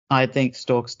 I think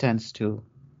Stokes tends to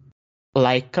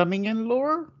like coming in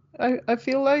lower. I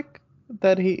feel like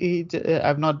that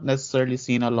I've not necessarily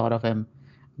seen a lot of him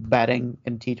batting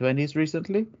in T20s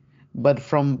recently, but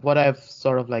from what I've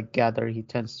sort of like gathered, he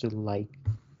tends to like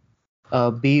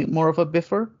be more of a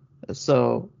biffer.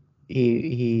 So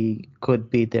he could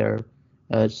be there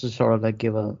to sort of like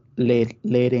give a late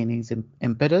innings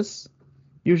impetus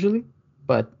usually,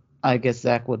 but I guess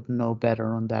Zach would know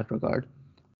better on that regard.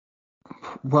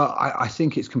 Well, I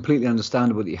think it's completely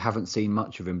understandable that you haven't seen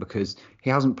much of him because he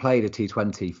hasn't played a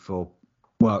T20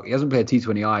 he hasn't played a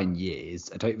T20I in years.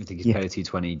 I don't even think he's played a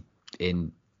T20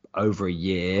 in over a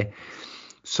year.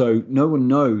 So no one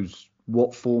knows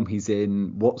what form he's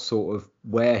in, what sort of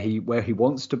where he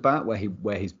wants to bat,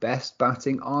 where he's best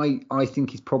batting. I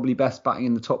think he's probably best batting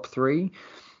in the top 3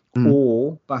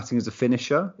 or batting as a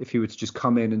finisher. If he were to just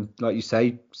come in and, like you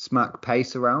say, smack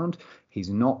pace around. He's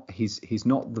not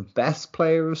the best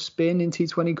player of spin in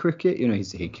T20 cricket. You know,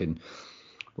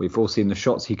 we've all seen the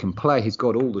shots he can play. He's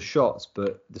got all the shots,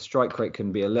 but the strike rate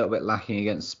can be a little bit lacking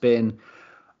against spin.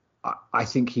 I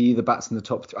think he either bats in the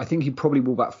top 3. I think he probably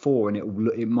will bat 4, and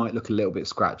it might look a little bit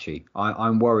scratchy.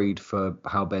 I'm worried for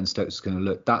how Ben Stokes is going to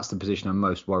look. That's the position I'm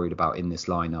most worried about in this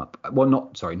lineup.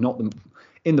 Well,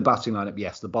 in the batting lineup,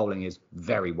 yes, the bowling is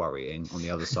very worrying on the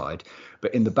other side.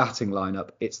 But in the batting lineup,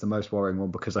 it's the most worrying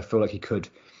one because I feel like he could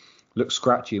look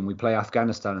scratchy. And we play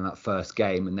Afghanistan in that first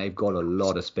game, and they've got a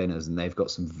lot of spinners, and they've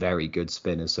got some very good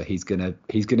spinners. So he's gonna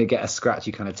get a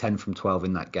scratchy kind of 10 from 12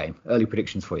 in that game. Early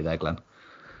predictions for you there, Glenn.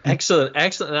 Excellent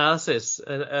analysis.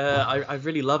 I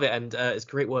really love it, and it's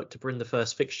great work to bring the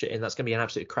first fixture in. That's going to be an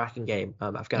absolute cracking game,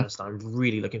 Afghanistan. I'm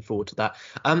really looking forward to that.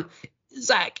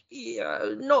 Zach,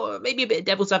 not maybe a bit of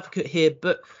devil's advocate here,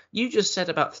 but you just said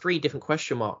about 3 different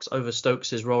question marks over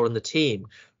Stokes' role in the team.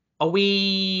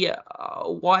 Why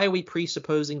are we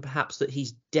presupposing perhaps that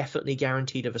he's definitely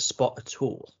guaranteed of a spot at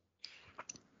all?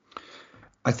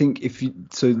 I think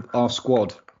our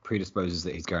squad predisposes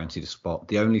that he's guaranteed a spot.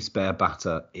 The only spare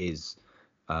batter is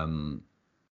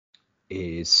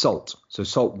Salt. So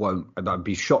Salt won't. I'd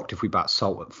be shocked if we bat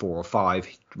Salt at 4 or 5.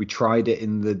 We tried it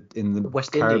in the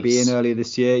West Caribbean Indies earlier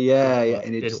this year. Yeah,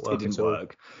 and it didn't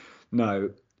work.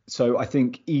 No. So I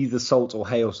think either Salt or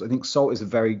Hales. I think Salt is a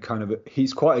very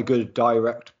he's quite a good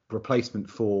direct replacement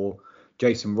for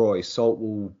Jason Roy, Salt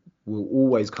will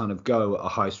always kind of go at a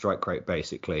high strike rate,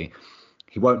 basically.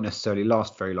 He won't necessarily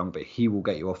last very long, but he will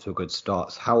get you off to a good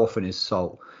start. How often is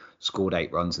Salt scored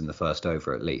 8 runs in the first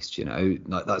over at least? You know,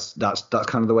 like that's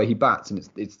kind of the way he bats, and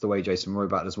it's the way Jason Roy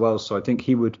batted as well. So I think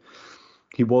he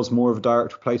was more of a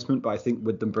direct replacement, but I think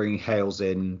with them bringing Hales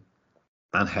in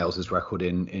and Hales' record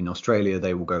in Australia,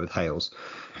 they will go with Hales.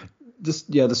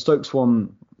 The Stokes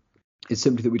one is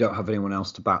simply that we don't have anyone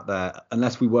else to bat there,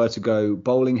 unless we were to go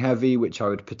bowling heavy, which I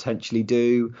would potentially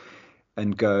do,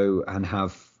 and go and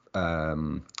have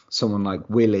someone like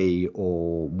Willie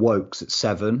or Wokes at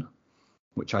 7,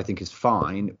 which I think is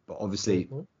fine. But obviously,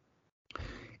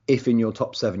 if in your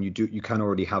top 7 you can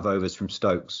already have overs from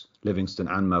Stokes, Livingston,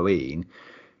 and Moeen.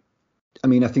 I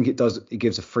mean, I think it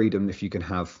gives a freedom if you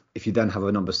then have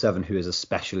a number 7 who is a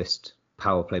specialist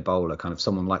power play bowler, kind of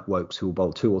someone like Wokes who will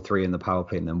bowl 2 or 3 in the power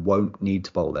play and then won't need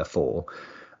to bowl their 4.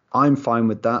 I'm fine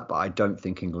with that, but I don't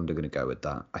think England are going to go with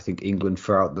that. I think England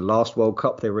throughout the last World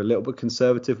Cup, they were a little bit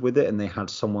conservative with it, and they had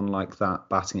someone like that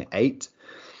batting at 8,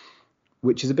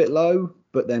 which is a bit low,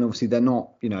 but then obviously they're not,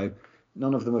 you know,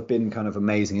 none of them have been kind of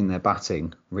amazing in their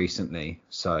batting recently.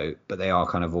 So, but they are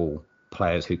kind of all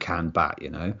players who can bat, you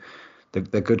know.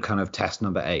 They're good kind of test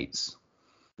number 8s.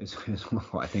 Is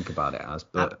what I think about it as.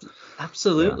 But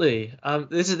absolutely, yeah.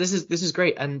 This is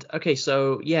great. And okay,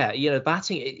 so yeah, you know,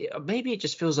 batting, maybe it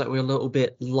just feels like we're a little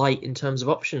bit light in terms of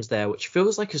options there, which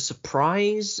feels like a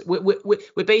surprise.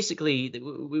 We're basically,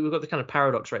 we've got the kind of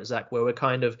paradox, right, Zach, where we're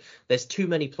kind of, there's too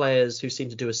many players who seem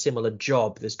to do a similar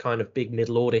job. This kind of big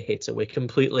middle order hitter,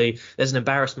 there's an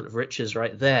embarrassment of riches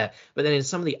right there. But then in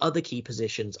some of the other key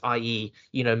positions, i.e.,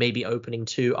 you know, maybe opening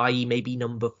 2, i.e., maybe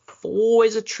number 4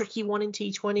 is a tricky one in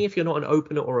T20. If you're not an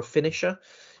opener or a finisher,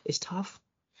 it's tough.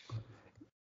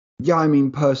 Yeah, I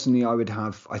mean, personally,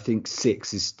 I think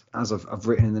 6 is, as I've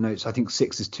written in the notes, I think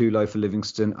 6 is too low for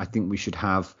Livingston. I think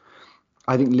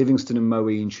Livingston and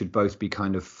Moeen should both be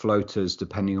kind of floaters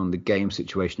depending on the game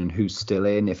situation and who's still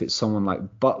in. If it's someone like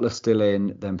Butler still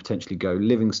in, then potentially go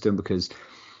Livingston, because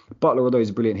Butler, although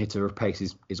he's a brilliant hitter of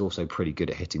pace, is also pretty good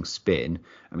at hitting spin.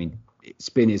 I mean,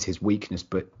 spin is his weakness,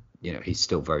 but, you know, he's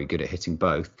still very good at hitting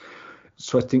both.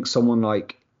 So I think someone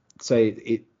like,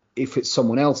 say, if it's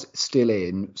someone else still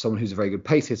in, someone who's a very good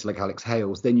pace hitter like Alex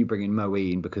Hales, then you bring in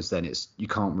Moeen, because then you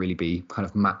can't really be kind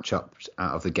of match-ups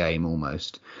out of the game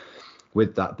almost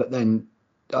with that. But then,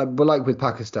 like with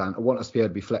Pakistan, I want us to be able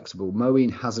to be flexible.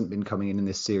 Moeen hasn't been coming in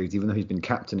this series, even though he's been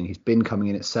captaining. He's been coming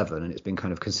in at 7, and it's been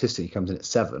kind of consistent. He comes in at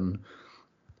 7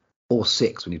 or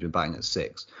 6 when he's been batting at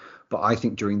 6. But I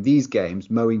think during these games,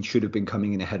 Moeen should have been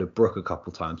coming in ahead of Brook a couple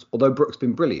of times. Although Brook's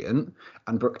been brilliant,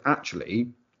 and Brook actually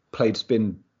played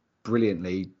spin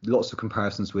brilliantly. Lots of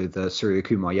comparisons with Surya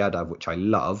Kumar Yadav, which I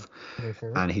love,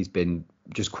 and he's been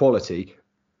just quality.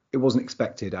 It wasn't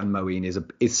expected, and Moeen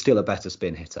is still a better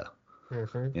spin hitter.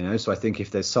 You know, so I think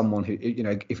if there's someone who, you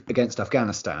know, if against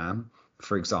Afghanistan,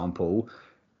 for example,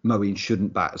 Moeen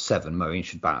shouldn't bat at 7. Moeen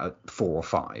should bat at 4 or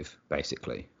 5,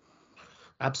 basically.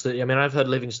 Absolutely. I mean, I've heard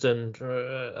Livingston,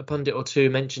 a pundit or two,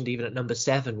 mentioned even at number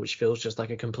 7, which feels just like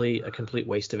a complete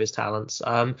waste of his talents.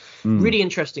 Really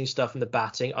interesting stuff in the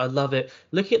batting. I love it.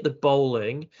 Looking at the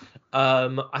bowling,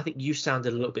 I think you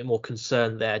sounded a little bit more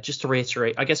concerned there. Just to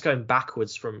reiterate, I guess going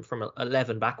backwards from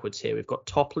 11 backwards here, we've got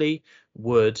Topley,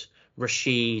 Wood,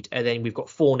 Rashid, and then we've got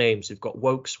 4 names. We've got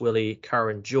Wokes, Willie,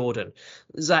 Curran, Jordan.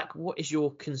 Zach, what is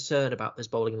your concern about this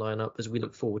bowling lineup as we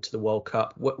look forward to the World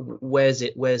Cup? Where's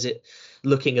it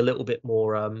looking a little bit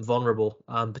more vulnerable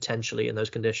potentially in those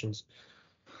conditions?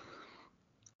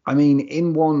 I mean,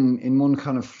 in one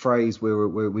kind of phrase,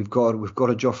 we've got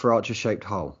a Jofra Archer shaped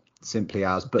hole, simply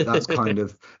as. But that's kind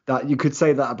of that. You could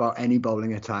say that about any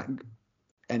bowling attack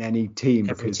in any team,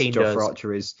 because Jofra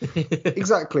Archer is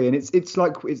exactly, and it's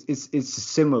like it's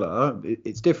similar.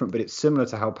 It's different, but it's similar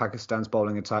to how Pakistan's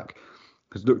bowling attack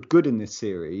has looked good in this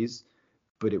series,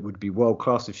 but it would be world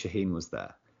class if Shaheen was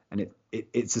there. And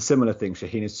it's a similar thing.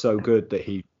 Shaheen is so good that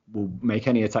he will make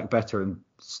any attack better, and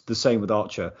the same with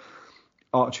Archer,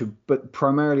 but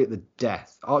primarily at the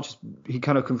death. He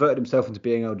kind of converted himself into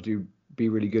being able to be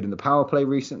really good in the power play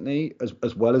recently,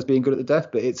 as well as being good at the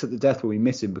death. But it's at the death where we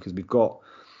miss him, because we've got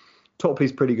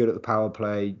Topley's pretty good at the power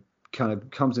play, kind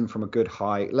of comes in from a good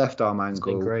height, left arm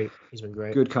angle. He's been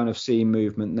great. Good kind of seam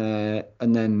movement there.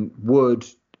 And then Wood,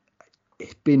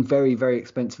 it's been very, very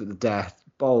expensive at the death.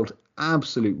 Bowled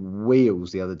absolute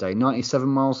wheels the other day, 97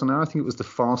 miles an hour. I think it was the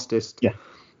fastest. Yeah.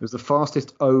 It was the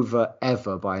fastest over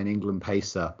ever by an England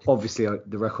pacer. Obviously,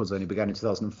 the records only began in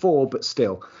 2004, but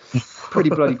still pretty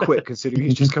bloody quick considering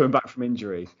he's just coming back from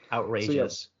injury.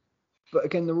 Outrageous. So, yeah. But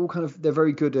again, they're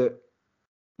very good at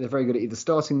They're very good at either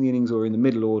starting the innings or in the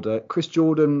middle order. Chris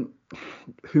Jordan,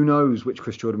 who knows which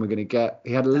Chris Jordan we're going to get?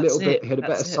 He had He had a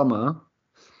better summer.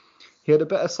 He had a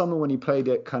better summer when he played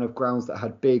at kind of grounds that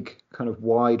had big, kind of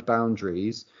wide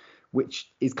boundaries,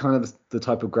 which is kind of the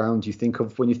type of ground you think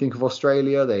of when you think of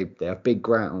Australia. They have big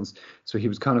grounds. So he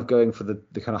was kind of going for the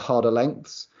kind of harder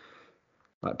lengths,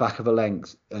 like back of a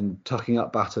length, and tucking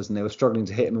up batters, and they were struggling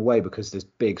to hit him away because there's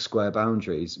big square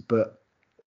boundaries. But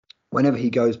whenever he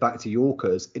goes back to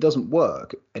Yorkers, it doesn't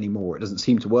work anymore. It doesn't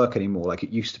seem to work anymore like it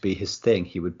used to be his thing.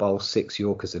 He would bowl 6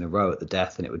 Yorkers in a row at the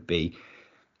death, and it would be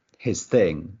his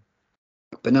thing.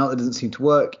 But now that doesn't seem to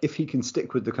work. If he can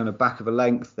stick with the kind of back of a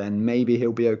length, then maybe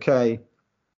he'll be okay.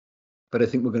 But I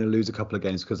think we're going to lose a couple of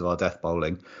games because of our death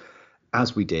bowling,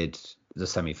 as we did the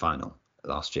semi-final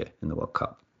last year in the World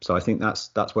Cup. So I think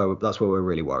that's where we're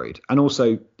really worried. And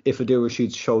also, if Adil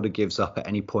Rashid's shoulder gives up at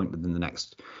any point within the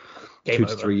next Game 2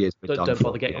 over. to 3 years, Don't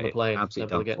bother getting on the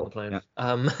plane.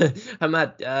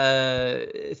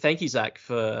 Hamad, thank you, Zach,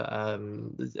 for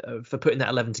putting that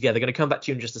 11 together. Going to come back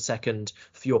to you in just a second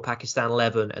for your Pakistan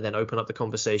 11 and then open up the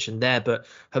conversation there. But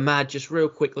Hamad, just real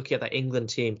quick, looking at that England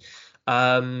team.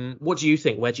 What do you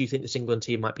think? Where do you think this England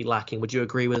team might be lacking? Would you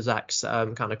agree with Zach's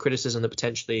kind of criticism that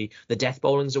potentially the death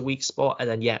bowling's a weak spot? And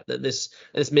then, that this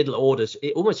middle order,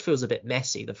 it almost feels a bit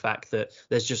messy, the fact that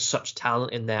there's just such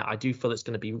talent in there. I do feel it's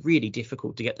going to be really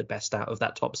difficult to get the best out of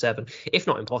that top 7, if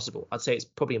not impossible. I'd say it's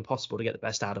probably impossible to get the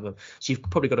best out of them. So you've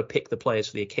probably got to pick the players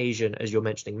for the occasion, as you're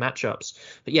mentioning matchups.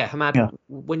 But yeah, Hamad,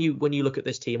 when you look at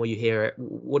this team or you hear it,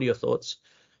 what are your thoughts?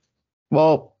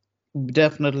 Well,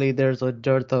 definitely there's a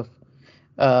dearth of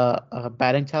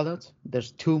batting talent.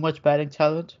 There's too much batting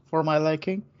talent for my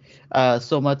liking.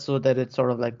 So much so that it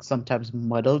sort of like sometimes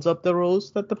muddles up the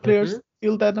roles that the players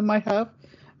feel that they might have,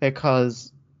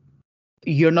 because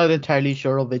you're not entirely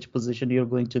sure of which position you're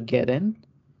going to get in,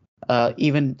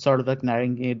 even sort of like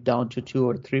narrowing it down to 2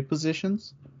 or 3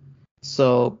 positions.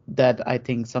 So that I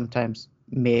think sometimes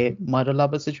may muddle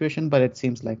up a situation, but it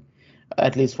seems like,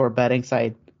 at least for batting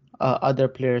side, other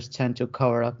players tend to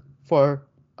cover up for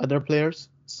other players,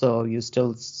 so you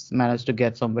still manage to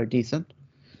get somewhere decent.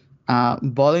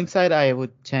 Bowling side, I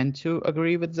would tend to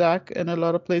agree with Zach in a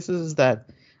lot of places, is that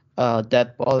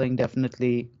death bowling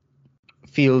definitely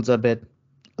feels a bit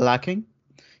lacking.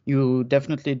 You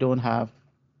definitely don't have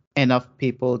enough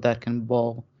people that can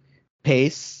bowl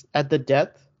pace at the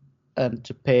death, and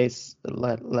to pace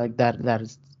like that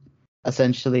is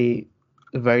essentially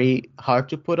very hard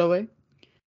to put away.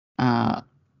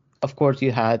 Of course,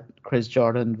 you had Chris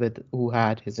Jordan who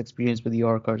had his experience with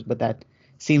Yorkers, but that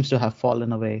seems to have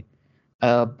fallen away.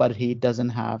 But he doesn't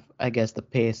have, I guess, the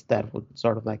pace that would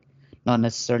sort of like not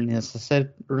necessarily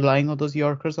necessitate relying on those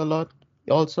Yorkers a lot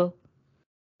also.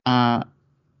 But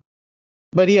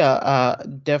yeah,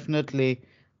 definitely.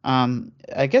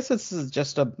 I guess this is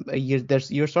just a year.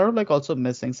 You're sort of like also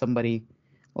missing somebody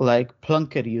like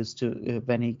Plunkett used to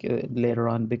when he later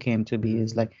on became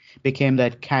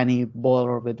that canny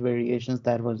bowler with variations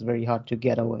that was very hard to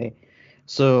get away.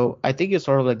 So I think you're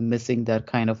sort of like missing that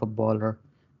kind of a bowler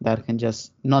that can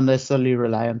just not necessarily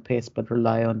rely on pace, but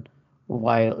rely on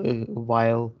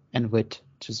wile and wit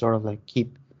to sort of like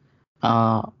keep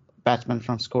batsmen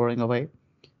from scoring away.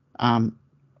 And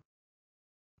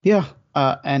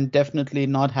definitely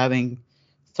not having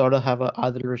sort of have a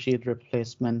Adil Rashid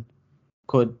replacement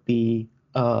could be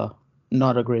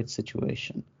not a great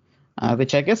situation,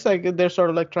 which I guess they're sort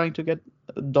of like trying to get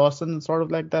Dawson sort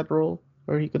of like that role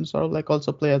where he can sort of like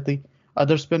also play as the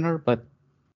other spinner. But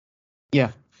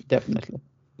yeah, definitely.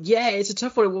 Yeah, it's a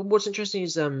tough one. What's interesting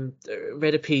is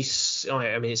read a piece.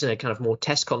 I mean, it's in a kind of more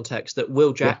test context that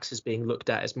Will Jacks is being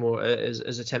looked at as more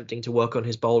as attempting to work on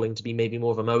his bowling to be maybe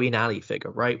more of a Moeen Ali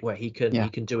figure, right, where he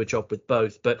can do a job with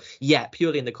both. But yeah,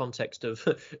 purely in the context of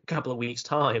a couple of weeks'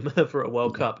 time for a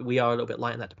World Cup, we are a little bit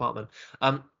light in that department.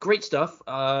 Great stuff.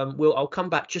 I'll come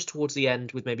back just towards the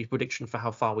end with maybe prediction for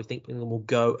how far we think England will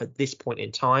go at this point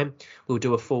in time. We'll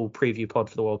do a full preview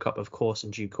pod for the World Cup, of course, in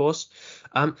due course.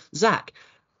 Zach,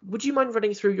 would you mind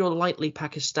running through your likely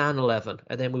Pakistan 11,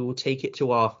 and then we will take it to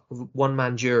our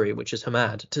one-man jury, which is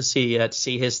Hamad, to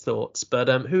see his thoughts. But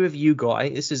who have you got?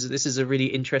 This is a really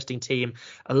interesting team.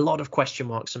 A lot of question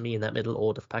marks for me in that middle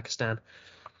order for Pakistan.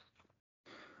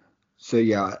 So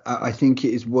yeah, I think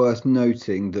it is worth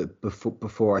noting that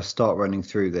before I start running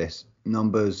through this,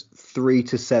 numbers 3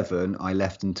 to 7 I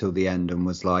left until the end and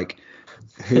was like,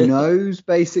 who knows?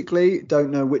 Basically, don't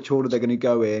know which order they're going to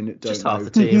go in. Just half the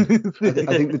team.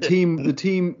 I think the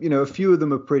team, a few of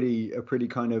them are pretty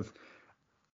kind of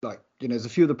like, there's a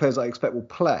few of the players I expect will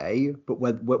play, but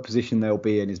what position they'll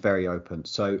be in is very open.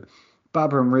 So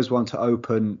Babar and Rizwan to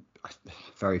open,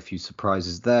 very few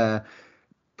surprises there.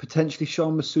 Potentially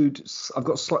Sean Masood. I've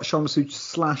got Sean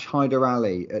Masood / Hyder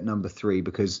Ali at number 3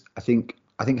 because I think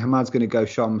Hamad's going to go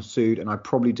Sean Masood, and I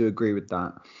probably do agree with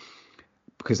that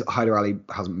because Hyder Ali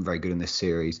hasn't been very good in this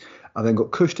series. I've then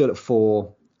got Kushdal at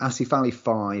 4, Asif Ali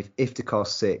 5, Iftikhar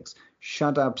 6,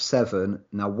 Shadab 7,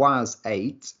 Nawaz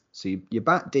 8. So you're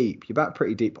back deep. You're back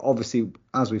pretty deep. Obviously,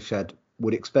 as we've said,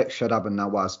 would expect Shadab and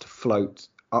Nawaz to float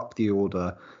up the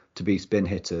order to be spin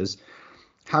hitters.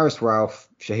 Haris Rauf,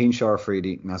 Shaheen Shah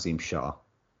Afridi, Nazim Shah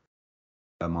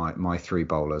are my 3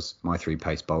 bowlers, my 3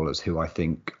 pace bowlers, who I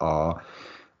think are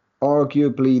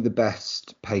arguably the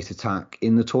best pace attack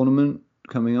in the tournament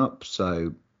coming up.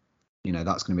 So,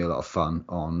 that's going to be a lot of fun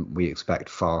on, we expect,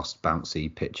 fast,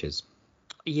 bouncy pitches.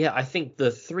 Yeah, I think the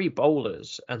 3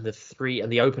 bowlers and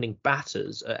the opening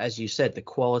batters, as you said, the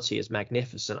quality is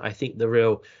magnificent. I think the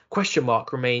real question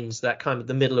mark remains that kind of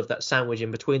the middle of that sandwich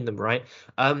in between them, right?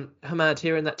 Hamad,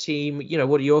 here in that team,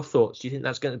 what are your thoughts? Do you think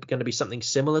that's going to be something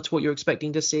similar to what you're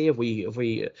expecting to see? Have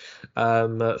we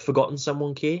forgotten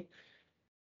someone key?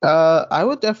 I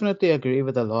would definitely agree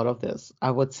with a lot of this. I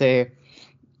would say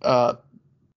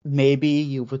maybe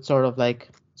you would sort of like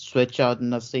switch out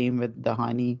Naseem with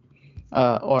Dahani.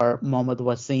 Or Mohammad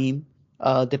Wasim,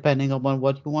 depending upon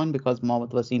what you want, because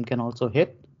Mohammad Wasim can also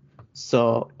hit.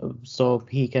 So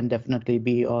he can definitely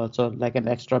be also like an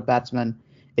extra batsman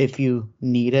if you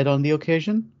need it on the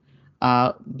occasion.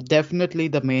 Definitely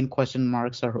the main question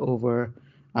marks are over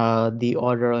the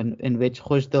order in which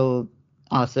Kushdal,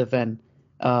 Asif and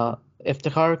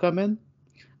Iftikhar come in.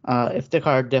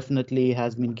 Iftikhar definitely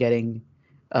has been getting,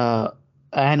 and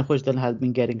Kushdal has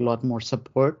been getting a lot more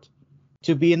support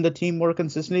to be in the team more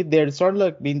consistently. They're sort of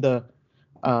like being the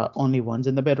only ones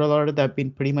in the middle order that have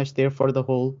been pretty much there for the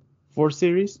whole 4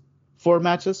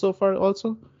 matches so far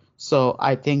also. So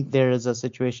I think there is a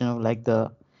situation of like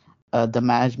the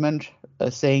management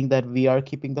saying that we are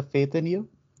keeping the faith in you.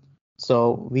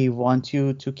 So we want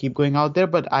you to keep going out there.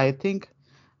 But I think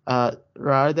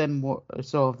rather than more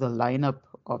so of the lineup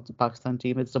of the Pakistan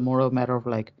team, it's a more a matter of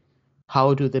like,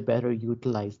 how do they better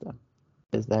utilize them?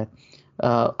 Is that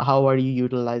how are you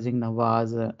utilizing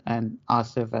Nawaz and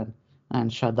Asif and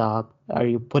Shadab? Are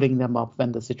you putting them up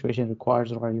when the situation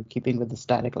requires, or are you keeping with the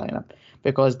static lineup?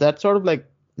 Because that sort of like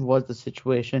was the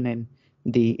situation in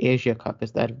the Asia Cup,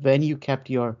 is that when you kept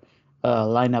your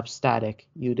lineup static,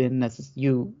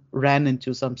 you ran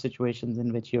into some situations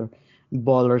in which your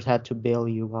bowlers had to bail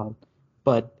you out.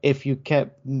 But if you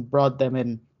brought them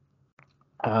in,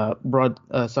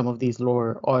 some of these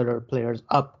lower order players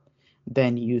up,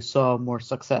 then you saw more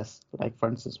success, like for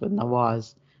instance with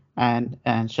Nawaz and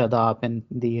Shadab in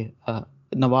the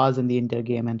Nawaz in the India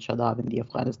game and Shadab in the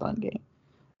Afghanistan game.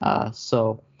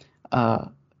 So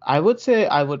I would say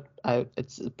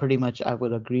it's pretty much I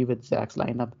would agree with Zach's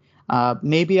lineup.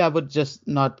 Maybe I would just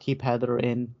not keep Heather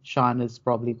in. Sean is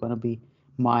probably going to be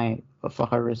my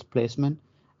Fakhar replacement,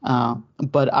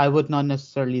 but I would not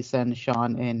necessarily send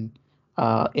Sean in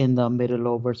the middle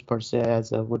overs per se,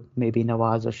 as would maybe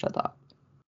Nawaz or Shadab,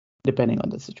 depending on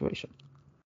the situation.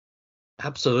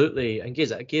 Absolutely, and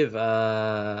give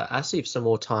Asif some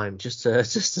more time just to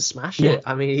smash it.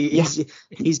 I mean,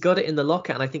 he's got it in the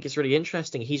locker, and I think it's really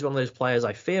interesting. He's one of those players,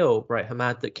 I feel, right,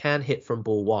 Hamad, that can hit from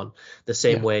ball 1 the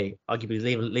same way, arguably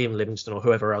Liam Livingstone or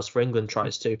whoever else for England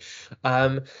tries to.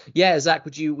 Zach,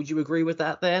 would you agree with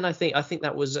that? Then I think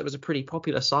that was a pretty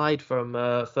popular side for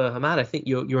Hamad. I think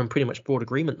you're in pretty much broad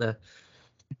agreement there.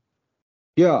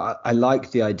 Yeah, I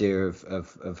like the idea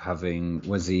of having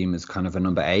Wasim as kind of a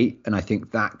number 8, and I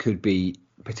think that could be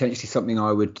potentially something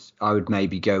I would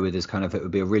maybe go with as kind of, it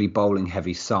would be a really bowling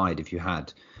heavy side if you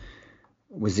had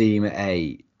Wasim at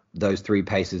 8, those 3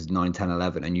 paces 9, 10,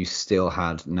 11, and you still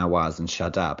had Nawaz and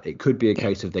Shadab. It could be a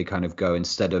case of they kind of go,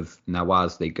 instead of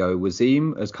Nawaz, they go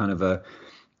Wasim as kind of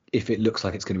if it looks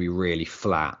like it's going to be really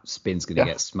flat, spin's going to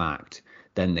get smacked,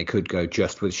 then they could go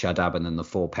just with Shadab and then the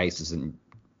 4 paces, and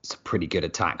it's a pretty good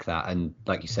attack that, and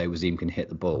like you say, Wasim can hit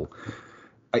the ball.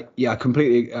 I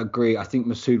completely agree. I think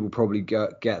Masood will probably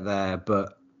get there,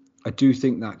 but I do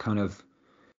think that kind of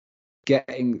I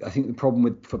think the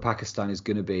problem for Pakistan is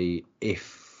going to be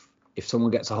if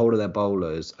someone gets a hold of their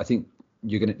bowlers, I think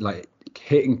you're going to like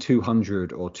hitting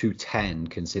 200 or 210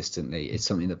 consistently is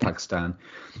something that Pakistan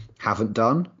haven't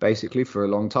done basically for a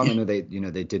long time. I know they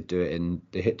did do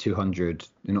it they hit 200,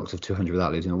 they knocked off 200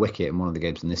 without losing a wicket in one of the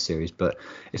games in this series, but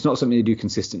it's not something they do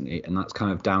consistently, and that's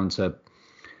kind of down to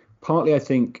partly I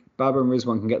think Babar and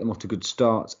Rizwan can get them off to good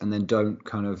starts and then don't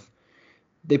kind of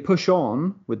they push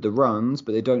on with the runs,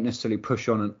 but they don't necessarily push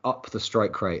on and up the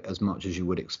strike rate as much as you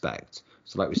would expect.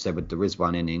 So like we said with the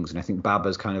Rizwan innings, and I think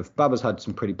Babar's had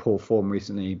some pretty poor form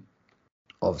recently.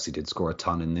 Obviously did score a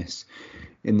ton in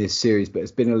this series, but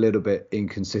it's been a little bit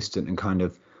inconsistent, and kind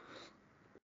of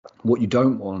what you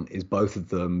don't want is both of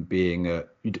them being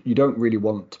you don't really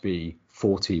want to be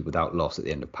 40 without loss at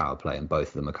the end of power play, and both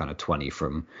of them are kind of 20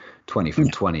 from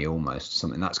 20 almost,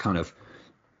 something that's kind of,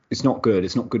 it's not good.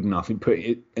 It's not good enough. And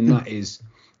that is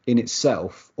in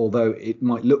itself, although it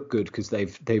might look good because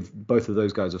they've both of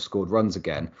those guys have scored runs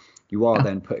again, you are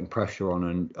then putting pressure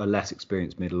on a less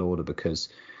experienced middle order because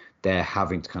they're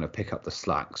having to kind of pick up the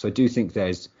slack. So I do think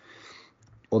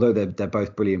although they're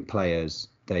both brilliant players,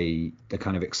 the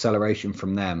kind of acceleration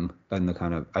from them and the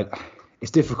kind of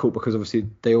it's difficult because obviously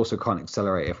they also can't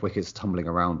accelerate if wickets are tumbling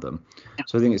around them.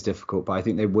 So I think it's difficult, but I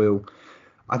think they will.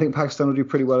 I think Pakistan will do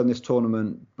pretty well in this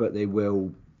tournament, but they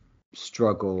will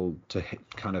struggle to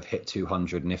hit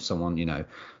 200. And if someone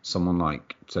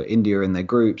like India in their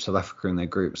group, South Africa in their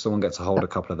group, someone gets a hold of a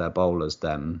couple of their bowlers,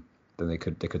 then they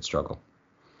could struggle.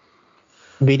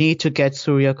 We need to get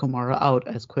Surya Kumar out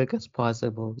as quick as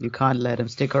possible. You can't let him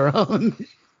stick around.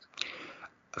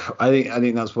 I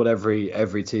think that's what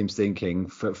every team's thinking.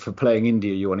 For playing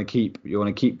India, you want to keep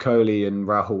Kohli and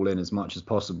Rahul in as much as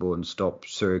possible and stop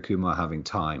Surya Kumar having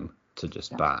time to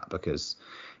just bat, because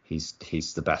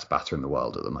he's the best batter in the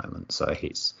world at the moment. So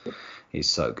he's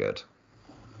so good.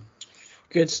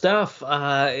 Good stuff.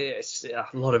 It's a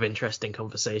lot of interesting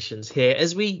conversations here.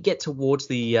 As we get towards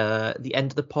the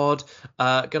end of the pod,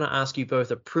 gonna ask you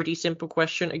both a pretty simple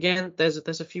question. Again,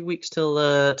 there's a few weeks till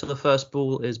the first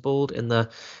ball is balled in the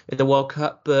World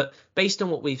Cup, but based on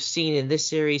what we've seen in this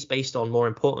series, based on more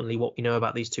importantly what we know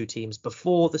about these two teams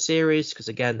before the series, because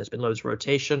again there's been loads of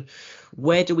rotation,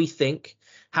 where do we think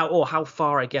how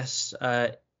far, I guess,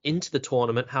 into the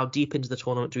tournament, how deep into the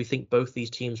tournament do we think both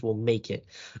these teams will make it?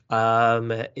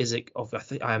 Is it,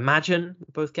 I imagine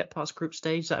both get past group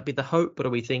stage, that'd be the hope, but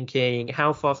are we thinking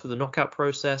how far through the knockout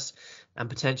process and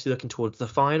potentially looking towards the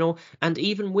final and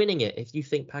even winning it? If you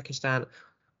think Pakistan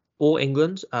or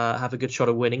England have a good shot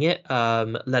of winning it,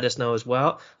 let us know as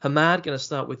well. Hamad, going to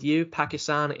start with you.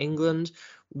 Pakistan, England,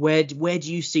 where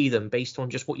do you see them based on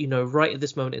just what you know right at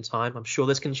this moment in time? I'm sure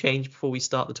this can change before we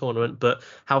start the tournament, but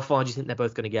how far do you think they're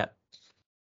both going to get?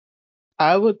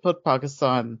 I would put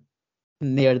Pakistan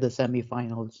near the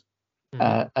semi-finals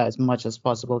as much as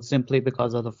possible, simply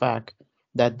because of the fact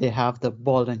that they have the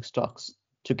bowling stocks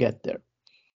to get there.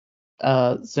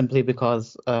 Simply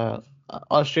because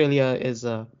Australia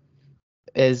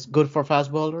is good for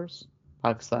fast bowlers.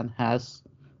 Pakistan has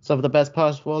some of the best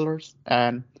fast bowlers,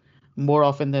 and more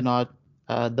often than not,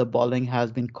 the bowling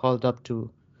has been called up to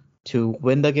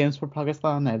win the games for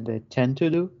Pakistan, and they tend to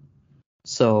do.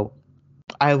 So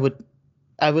I would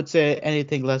say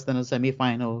anything less than a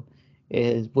semi-final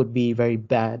would be very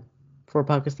bad for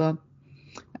Pakistan.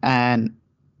 And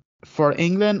for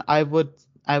England, I would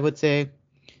say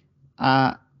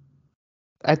I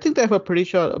think they have a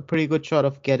pretty good shot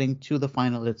of getting to the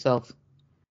final itself.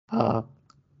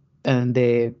 And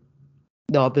they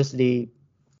obviously,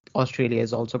 Australia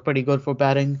is also pretty good for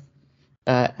batting,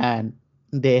 and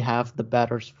they have the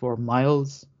batters for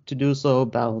miles to do so.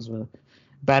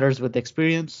 Batters with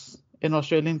experience in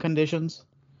Australian conditions,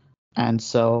 and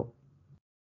so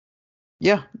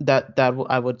yeah, that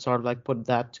I would sort of like put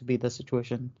that to be the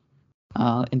situation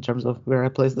in terms of where I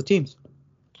place the teams.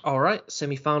 All right,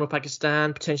 semi-final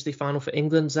Pakistan, potentially final for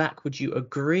England. Zach, would you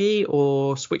agree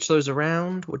or switch those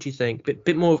around? What do you think?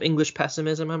 Bit more of English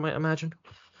pessimism, I might imagine.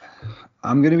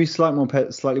 I'm going to be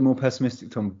slightly more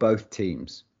pessimistic on both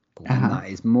teams, and that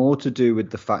is more to do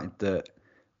with the fact that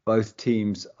both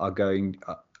teams are going.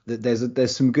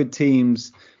 There's some good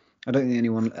teams. I don't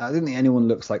think anyone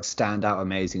looks like stand out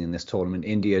amazing in this tournament.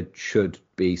 India should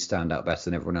be stand out better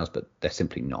than everyone else, but they're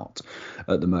simply not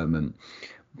at the moment.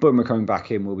 Bumrah coming back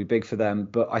in will be big for them,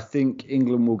 but I think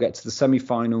England will get to the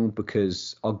semi-final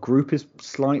because our group is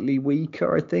slightly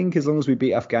weaker. I think as long as we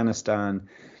beat Afghanistan,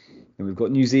 and we've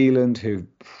got New Zealand, who,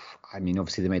 I mean,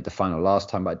 obviously they made the final last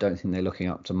time, but I don't think they're looking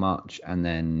up to much, and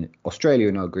then Australia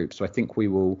in our group. So I think we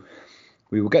will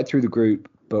get through the group,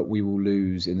 but we will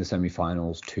lose in the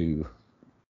semi-finals to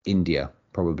India,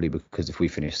 probably because if we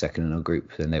finish second in our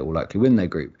group, then they will likely win their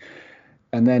group.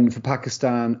 And then for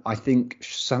Pakistan, I think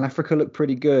South Africa looked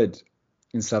pretty good.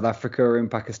 In South Africa or in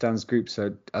Pakistan's group.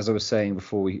 So as I was saying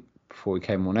before we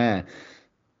came on air,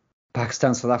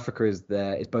 Pakistan, South Africa is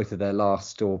both of their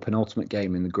last or penultimate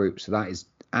game in the group. So that is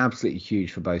absolutely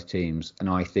huge for both teams. And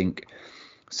I think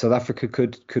South Africa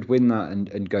could win that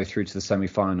and go through to the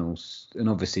semi-finals. And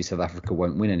obviously South Africa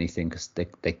won't win anything because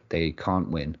they can't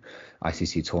win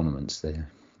ICC tournaments. They're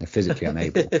physically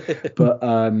unable. But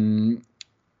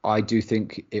I do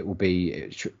think it will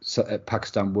be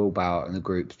Pakistan will bow out in the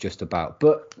groups just about.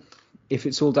 But if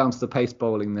it's all down to the pace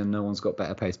bowling, then no one's got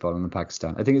better pace bowling than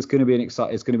Pakistan. I think it's going to be an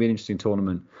interesting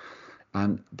tournament.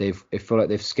 And I feel like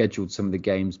they've scheduled some of the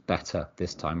games better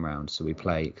this time round. So we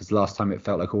play, because last time it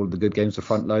felt like all of the good games were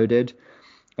front loaded.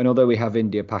 And although we have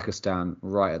India-Pakistan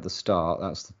right at the start,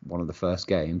 that's one of the first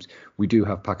games, we do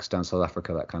have Pakistan-South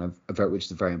Africa, that kind of, which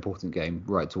is a very important game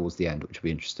right towards the end, which will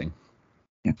be interesting.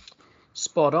 Yeah.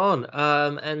 Spot on.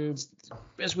 And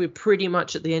as we're pretty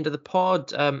much at the end of the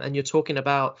pod, and you're talking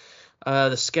about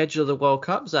the schedule of the World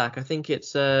Cup, Zach, I think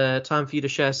it's time for you to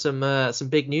share some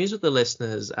big news with the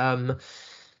listeners.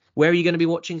 Where are you going to be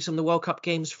watching some of the World Cup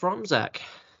games from, Zach?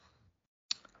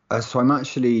 So I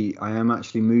am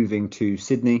actually moving to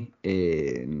Sydney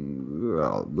in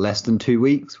less than 2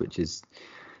 weeks, which is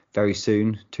very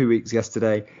soon. 2 weeks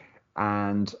yesterday.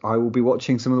 And I will be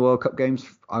watching some of the World Cup games.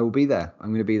 I will be there. I'm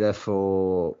going to be there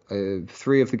for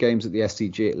 3 of the games at the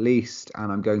SCG at least,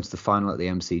 and I'm going to the final at the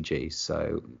MCG.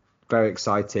 So very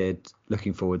excited,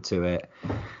 looking forward to it.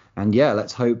 And yeah,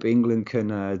 let's hope England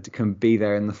can be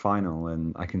there in the final,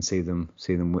 and I can see them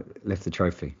lift the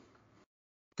trophy.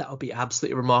 That would be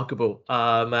absolutely remarkable.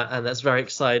 And that's very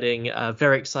exciting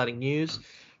news.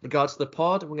 Regards to the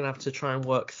pod, we're gonna have to try and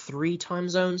work 3 time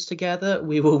zones together.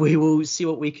 We will see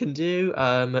what we can do.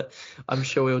 I'm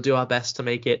sure we'll do our best to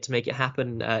make it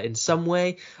happen in some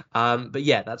way. But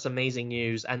yeah, that's amazing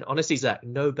news. And honestly, Zach,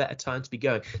 no better time to be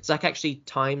going. Zach actually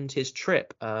timed his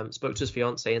trip, spoke to his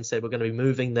fiance and said we're going to be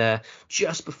moving there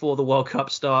just before the World Cup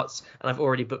starts, and I've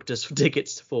already booked us for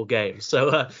tickets to 4 games.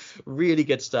 So really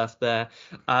good stuff there.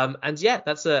 And yeah,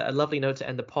 that's a lovely note to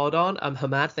end the pod on.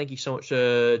 Hamad, thank you so much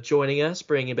for joining us,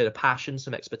 bringing a bit of passion,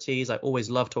 some expertise. I always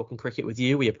love talking cricket with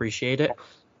you. We appreciate it.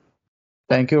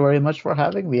 Thank you very much for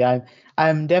having me.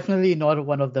 I'm definitely not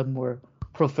one of the more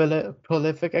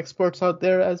prolific experts out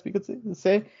there, as we could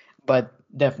say, but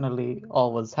definitely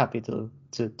always happy to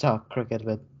talk cricket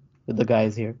with the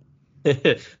guys here.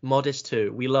 Modest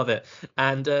too. We love it.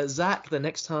 And Zach, the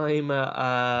next time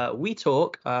we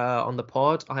talk on the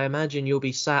pod, I imagine you'll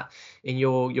be sat in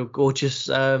your gorgeous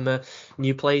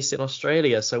new place in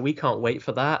Australia. So we can't wait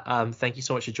for that. Thank you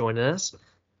so much for joining us.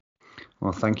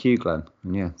 Well, thank you, Glenn.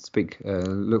 And yeah,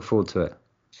 look forward to it.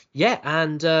 Yeah,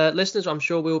 and listeners, I'm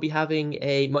sure we'll be having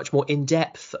a much more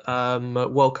in-depth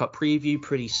World Cup preview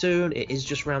pretty soon. It is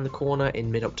just around the corner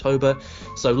in mid-October,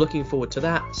 so looking forward to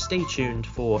that. Stay tuned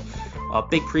for our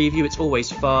big preview. It's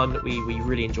always fun. We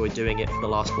really enjoyed doing it for the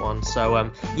last one.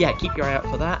 So yeah, keep your eye out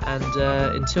for that. And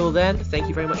until then, thank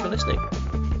you very much for listening.